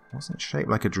 but wasn't shaped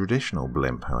like a traditional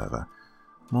blimp, however.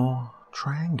 More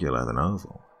triangular than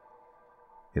oval.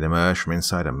 It emerged from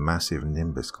inside a massive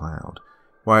nimbus cloud,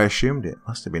 where I assumed it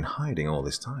must have been hiding all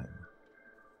this time.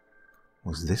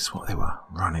 Was this what they were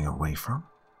running away from?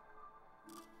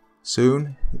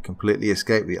 Soon, it completely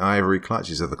escaped the ivory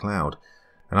clutches of the cloud,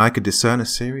 and I could discern a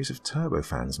series of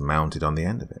turbofans mounted on the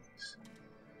end of it.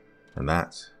 And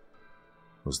that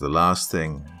was the last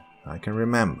thing I can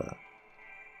remember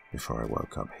before I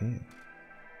woke up here.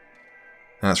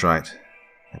 That's right,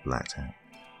 I blacked out.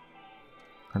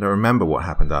 I don't remember what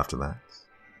happened after that.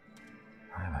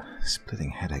 I have a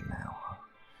splitting headache now.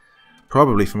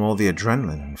 Probably from all the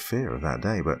adrenaline and fear of that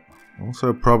day, but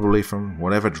also probably from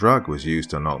whatever drug was used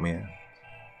to knock me out.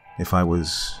 If I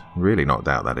was really knocked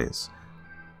out, that is.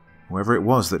 Whoever it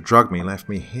was that drugged me left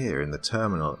me here in the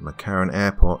terminal at McCarran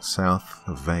Airport south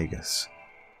of Vegas.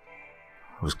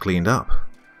 I was cleaned up.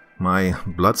 My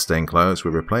blood-stained clothes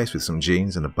were replaced with some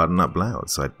jeans and a button-up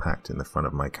blouse I'd packed in the front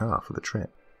of my car for the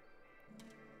trip.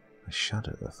 I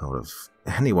shuddered at the thought of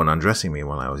anyone undressing me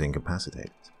while I was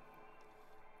incapacitated.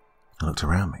 I looked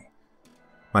around me.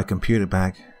 My computer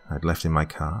bag I'd left in my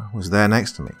car was there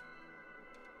next to me.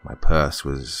 My purse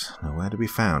was nowhere to be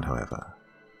found, however.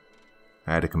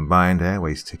 I had a combined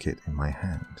airways ticket in my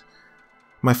hand.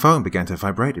 My phone began to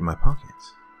vibrate in my pocket.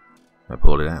 I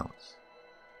pulled it out.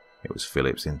 It was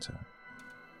Philip's intern.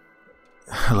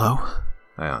 "Hello?"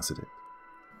 I answered it.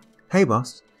 "Hey,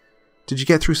 boss. Did you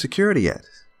get through security yet?"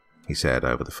 he said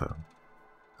over the phone.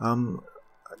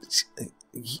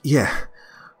 Yeah.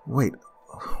 Wait,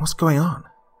 what's going on?"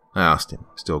 I asked him,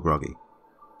 still groggy.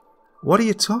 "What are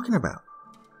you talking about?"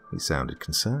 He sounded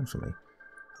concerned for me.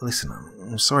 "Listen,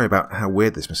 I'm sorry about how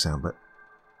weird this must sound, but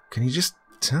can you just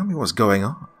tell me what's going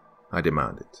on?" I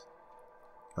demanded.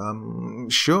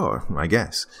 Sure, I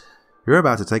guess. You're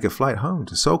about to take a flight home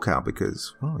to SoCal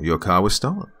because, well, your car was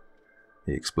stolen,"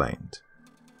 he explained.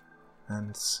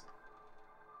 "And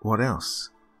what else?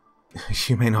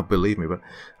 You may not believe me, but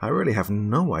I really have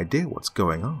no idea what's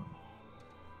going on."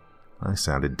 I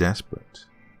sounded desperate.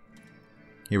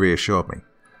 He reassured me.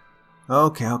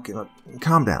 Okay, look,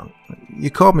 calm down.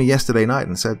 You called me yesterday night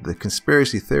and said the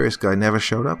conspiracy theorist guy never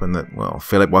showed up and that, well,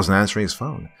 Philip wasn't answering his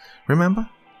phone. Remember?"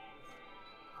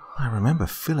 I remember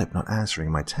Philip not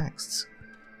answering my texts.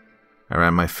 I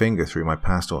ran my finger through my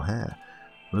pastel hair,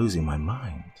 losing my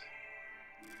mind.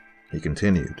 He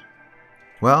continued.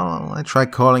 "Well, I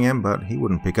tried calling him, but he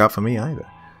wouldn't pick up for me either.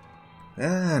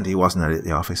 And he wasn't at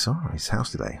the office or his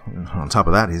house today. On top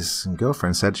of that, his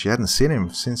girlfriend said she hadn't seen him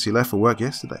since he left for work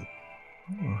yesterday.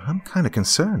 I'm kind of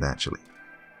concerned, actually.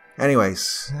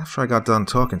 Anyways, after I got done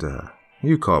talking to her,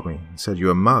 you called me and said you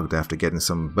were mugged after getting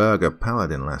some burger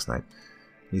paladin last night.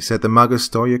 You said the muggers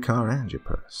stole your car and your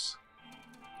purse."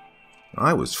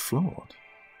 I was floored.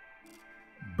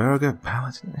 Burger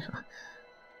paladin?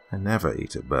 I never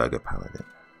eat at Burger Paladin.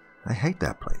 I hate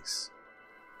that place.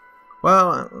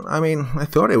 "Well, I mean, I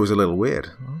thought it was a little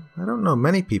weird. I don't know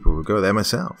many people who go there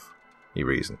myself," he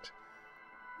reasoned.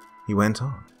 He went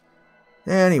on.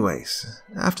 "Anyways,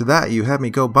 after that you had me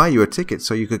go buy you a ticket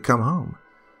so you could come home.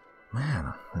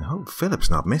 Man, I hope Philip's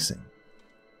not missing."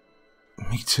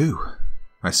 "Me too,"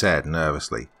 I said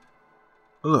nervously.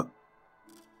 "Look,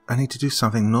 I need to do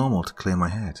something normal to clear my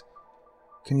head.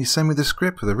 Can you send me the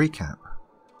script for the recap?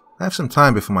 I have some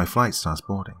time before my flight starts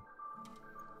boarding."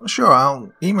 "Sure,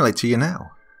 I'll email it to you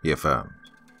now," he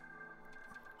affirmed.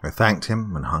 I thanked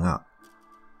him and hung up.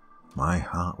 My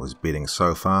heart was beating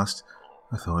so fast,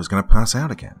 I thought I was going to pass out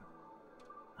again.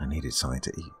 I needed something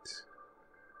to eat.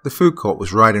 The food court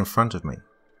was right in front of me.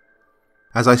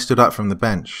 As I stood up from the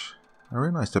bench, I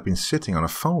realized I'd been sitting on a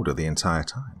folder the entire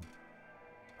time.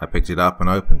 I picked it up and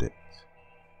opened it.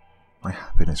 My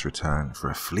happiness returned for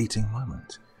a fleeting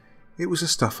moment. It was the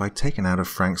stuff I'd taken out of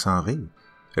Frank's RV,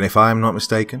 and if I am not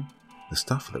mistaken, the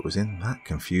stuff that was in that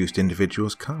confused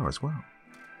individual's car as well.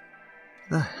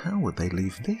 The hell would they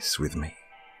leave this with me?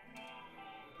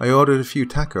 I ordered a few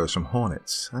tacos from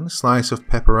Hornets and a slice of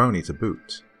pepperoni to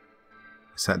boot.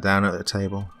 I sat down at the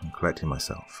table and collected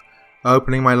myself,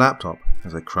 opening my laptop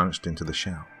as I crunched into the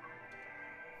shell.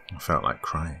 I felt like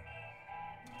crying.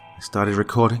 I started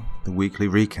recording the weekly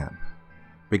recap,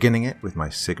 beginning it with my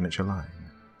signature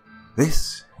line.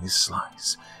 "This is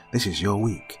Slice. This is your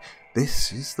week.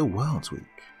 This is the world's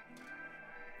week."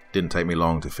 Didn't take me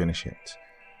long to finish it.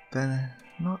 They're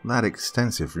not that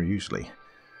extensive usually.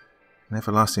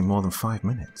 Never lasting more than 5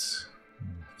 minutes.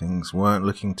 Things weren't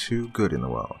looking too good in the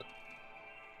world.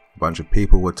 A bunch of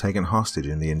people were taken hostage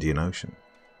in the Indian Ocean.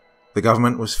 The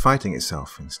government was fighting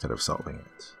itself instead of solving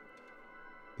it.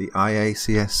 The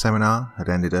IACS seminar had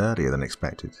ended earlier than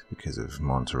expected because of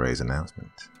Monterey's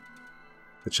announcement.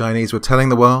 The Chinese were telling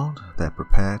the world they're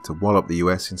prepared to wallop the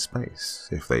US in space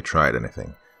if they tried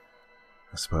anything.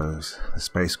 I suppose the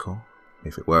Space Corps,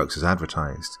 if it works as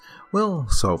advertised, will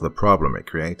solve the problem it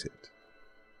created.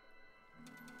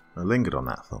 I lingered on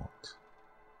that thought.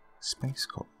 Space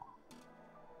Corps.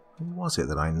 Who was it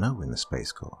that I know in the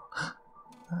Space Corps?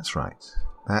 That's right,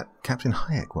 that Captain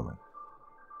Hayek woman.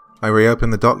 I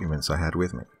reopened the documents I had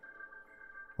with me.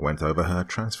 I went over her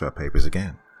transfer papers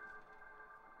again.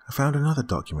 I found another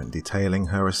document detailing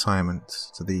her assignment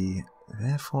to the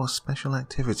Air Force Special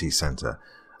Activities Center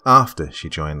after she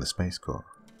joined the Space Corps.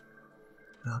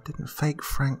 Now, didn't fake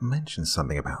Frank mention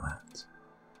something about that?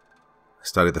 I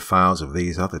studied the files of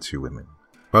these other two women,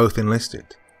 both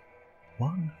enlisted.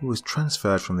 One who was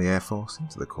transferred from the Air Force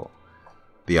into the Corps,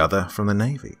 the other from the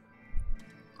Navy.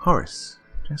 Horace,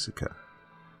 Jessica,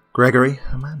 Gregory,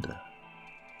 Amanda.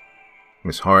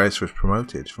 Miss Horace was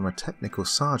promoted from a technical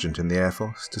sergeant in the Air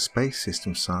Force to Space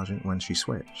Systems Sergeant when she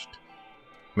switched.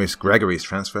 Miss Gregory's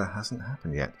transfer hasn't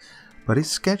happened yet, but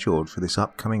is scheduled for this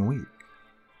upcoming week.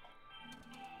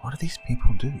 What do these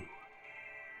people do?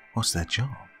 What's their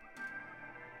job?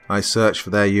 I searched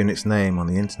for their unit's name on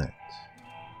the internet.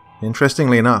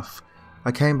 Interestingly enough,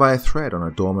 I came by a thread on a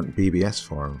dormant BBS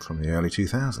forum from the early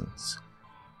 2000s.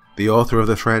 The author of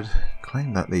the thread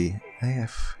claimed that the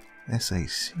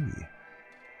AFSAC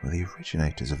were the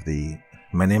originators of the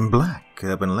Men in Black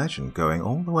urban legend going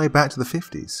all the way back to the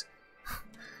 50s.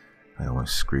 I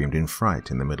almost screamed in fright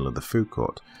in the middle of the food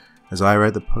court as I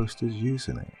read the poster's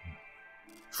username.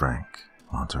 Frank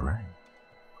Monterey.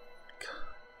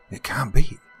 It can't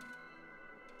be.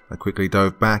 I quickly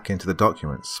dove back into the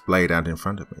documents splayed out in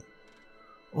front of me.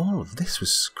 All of this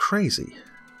was crazy.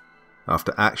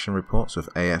 After action reports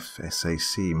of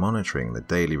AFSAC monitoring the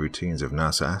daily routines of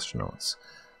NASA astronauts,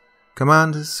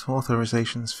 commanders'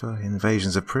 authorizations for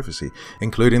invasions of privacy,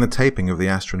 including the taping of the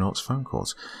astronauts' phone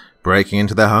calls, breaking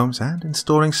into their homes and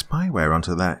installing spyware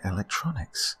onto their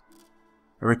electronics.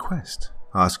 A request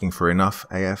asking for enough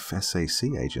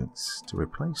AFSAC agents to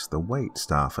replace the wait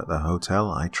staff at the hotel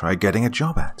I tried getting a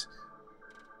job at.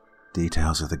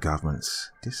 Details of the government's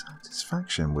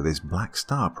dissatisfaction with his Black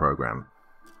Star program.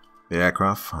 The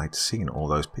aircraft I'd seen all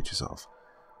those pictures of.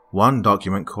 One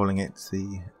document calling it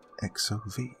the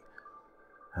XOV.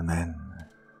 And then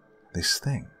this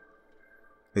thing.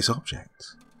 This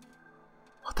object.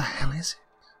 What the hell is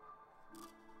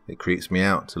it? It creeps me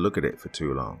out to look at it for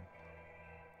too long.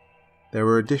 There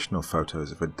were additional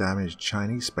photos of a damaged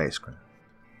Chinese spacecraft.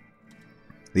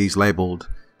 These labelled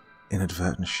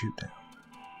inadvertent shootdown.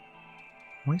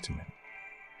 Wait a minute.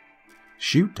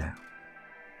 Shootdown?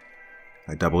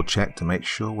 I double-checked to make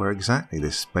sure where exactly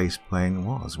this space plane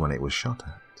was when it was shot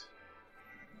at.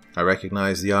 I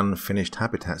recognized the unfinished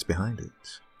habitats behind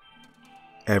it.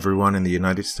 Everyone in the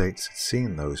United States had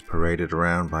seen those paraded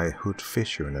around by Hood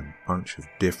Fisher in a bunch of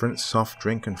different soft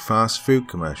drink and fast food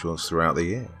commercials throughout the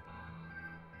year.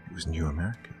 It was New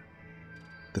America,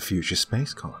 the future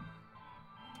space colony.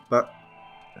 But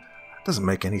that doesn't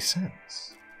make any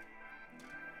sense.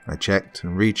 I checked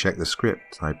and rechecked the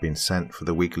script I'd been sent for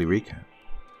the weekly recap.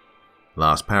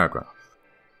 Last paragraph.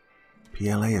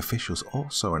 PLA officials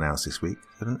also announced this week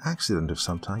that an accident of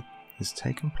some type has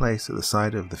taken place at the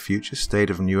site of the future state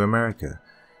of New America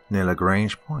near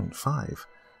Lagrange Point 5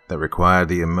 that required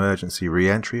the emergency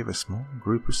re-entry of a small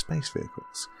group of space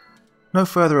vehicles. No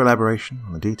further elaboration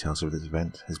on the details of this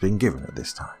event has been given at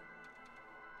this time.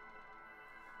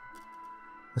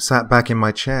 I sat back in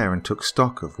my chair and took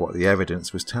stock of what the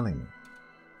evidence was telling me.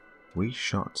 We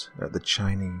shot at the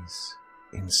Chinese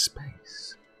in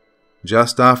space.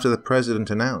 Just after the president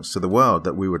announced to the world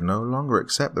that we would no longer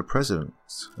accept the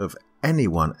presence of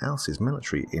anyone else's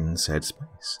military in said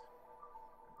space.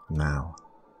 Now,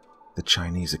 the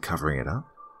Chinese are covering it up,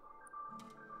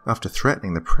 after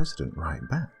threatening the president right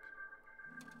back.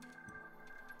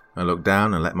 I looked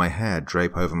down and let my hair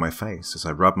drape over my face as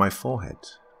I rubbed my forehead,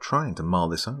 trying to mull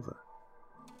this over.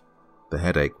 The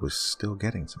headache was still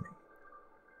getting to me.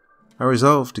 I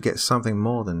resolved to get something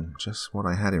more than just what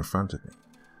I had in front of me.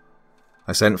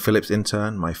 I sent Philip's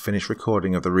intern my finished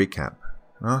recording of the recap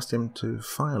and asked him to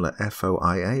file a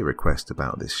FOIA request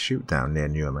about this shootdown near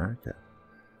New America.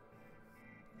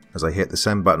 As I hit the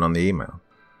send button on the email,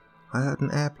 I heard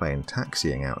an airplane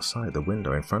taxiing outside the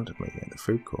window in front of me in the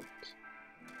food court.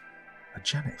 A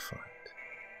Janet flight.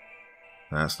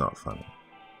 That's not funny.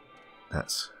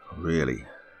 That's really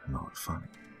not funny.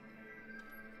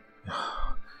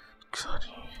 God,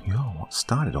 you're what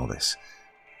started all this.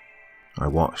 I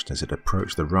watched as it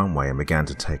approached the runway and began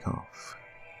to take off.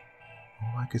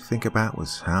 All I could think about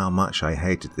was how much I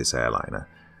hated this airliner,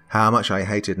 how much I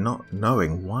hated not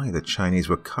knowing why the Chinese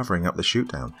were covering up the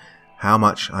shootdown, how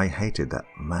much I hated that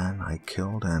man I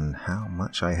killed, and how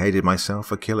much I hated myself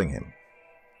for killing him.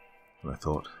 I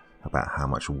thought about how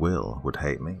much Will would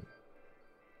hate me.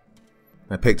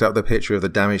 I picked up the picture of the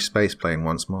damaged spaceplane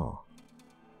once more.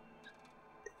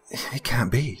 It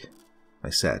can't be, I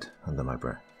said under my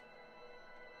breath.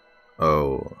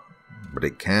 Oh, but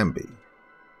it can be,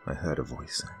 I heard a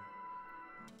voice say.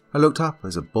 I looked up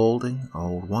as a balding,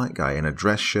 old white guy in a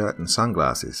dress shirt and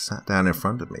sunglasses sat down in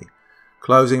front of me,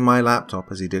 closing my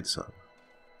laptop as he did so.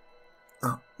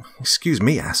 Oh, excuse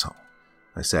me, asshole,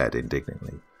 I said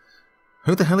indignantly.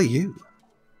 Who the hell are you?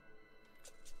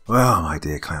 Well, my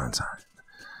dear Clementine.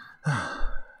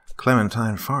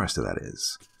 Clementine Forrester, that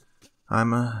is.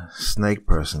 I'm a snake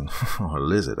person, or a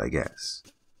lizard, I guess.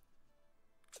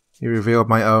 He revealed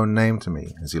my own name to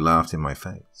me as he laughed in my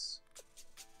face.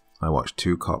 I watched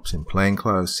two cops in plain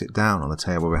clothes sit down on the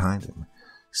table behind him,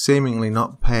 seemingly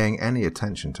not paying any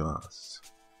attention to us.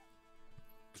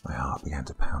 My heart began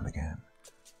to pound again.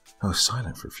 I was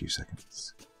silent for a few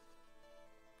seconds.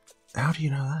 How do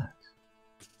you know that?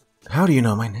 How do you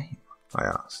know my name? I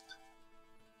asked.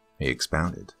 He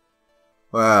expounded.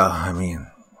 Well, I mean,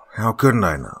 how couldn't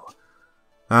I know?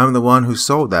 I'm the one who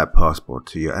sold that passport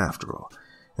to you after all.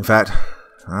 In fact,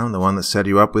 I'm the one that set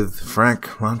you up with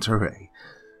Frank Monterey.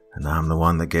 And I'm the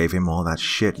one that gave him all that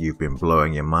shit you've been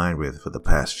blowing your mind with for the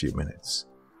past few minutes.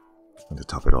 And to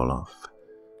top it all off,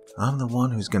 I'm the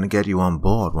one who's going to get you on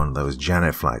board one of those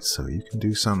Janet flights so you can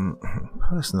do some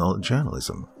personal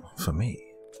journalism for me.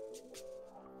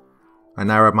 I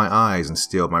narrowed my eyes and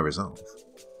steeled my resolve.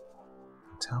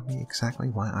 Tell me exactly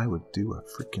why I would do a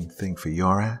freaking thing for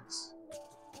your ass.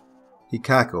 He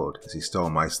cackled as he stole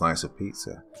my slice of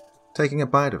pizza, taking a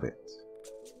bite of it.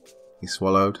 He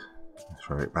swallowed and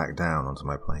threw it back down onto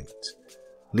my plate,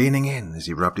 leaning in as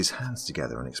he rubbed his hands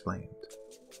together and explained.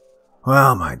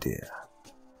 Well, my dear,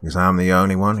 because I'm the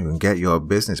only one who can get your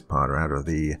business partner out of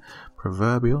the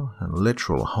proverbial and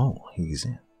literal hole he's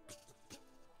in.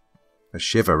 A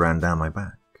shiver ran down my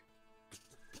back.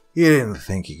 You didn't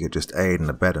think you could just aid and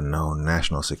abet a known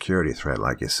national security threat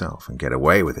like yourself and get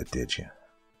away with it, did you?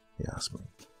 He asked me.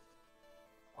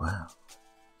 Well,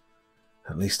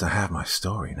 at least I have my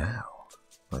story now,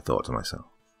 I thought to myself.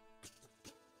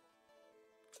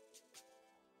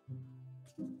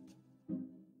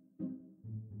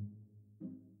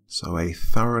 So a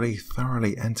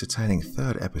thoroughly entertaining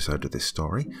third episode of this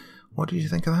story. What did you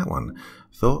think of that one?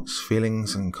 Thoughts,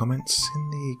 feelings and comments in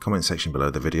the comment section below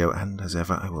the video, and as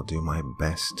ever I will do my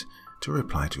best to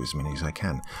reply to as many as I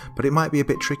can. But it might be a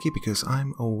bit tricky because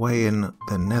I'm away in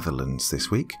the Netherlands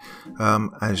this week.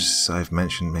 As I've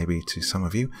mentioned maybe to some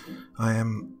of you, I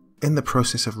am in the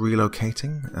process of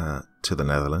relocating to the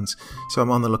Netherlands, so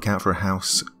I'm on the lookout for a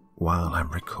house while I'm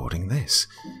recording this.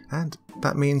 And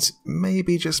that means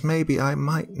maybe, just maybe, I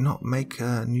might not make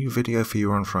a new video for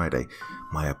you on Friday.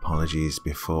 My apologies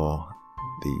before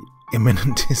the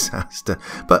imminent disaster.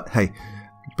 But hey,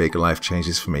 big life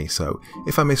changes for me, so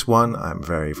if I miss one, I'm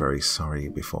very sorry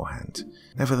beforehand.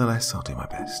 Nevertheless, I'll do my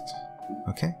best.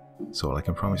 Okay? That's all I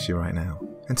can promise you right now.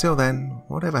 Until then,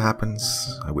 whatever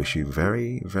happens, I wish you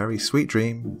very sweet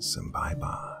dreams, and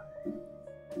bye-bye.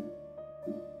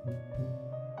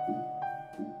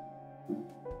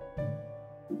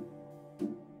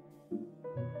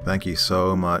 Thank you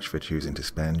so much for choosing to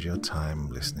spend your time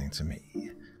listening to me.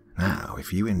 Now,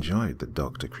 if you enjoyed the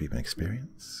Dr. Creepen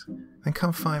experience, then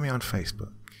come find me on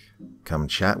Facebook. Come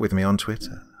chat with me on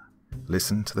Twitter.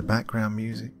 Listen to the background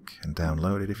music and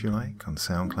download it if you like on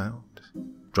SoundCloud.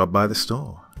 Drop by the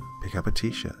store, pick up a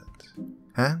t-shirt.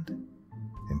 And,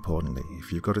 importantly,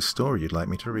 if you've got a story you'd like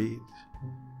me to read,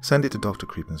 send it to Dr.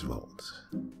 Creepen's Vault,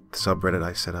 the subreddit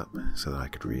I set up so that I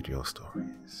could read your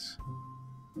stories.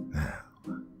 Now,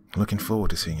 looking forward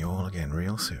to seeing you all again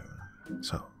real soon.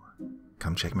 So,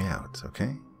 come check me out,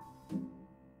 okay?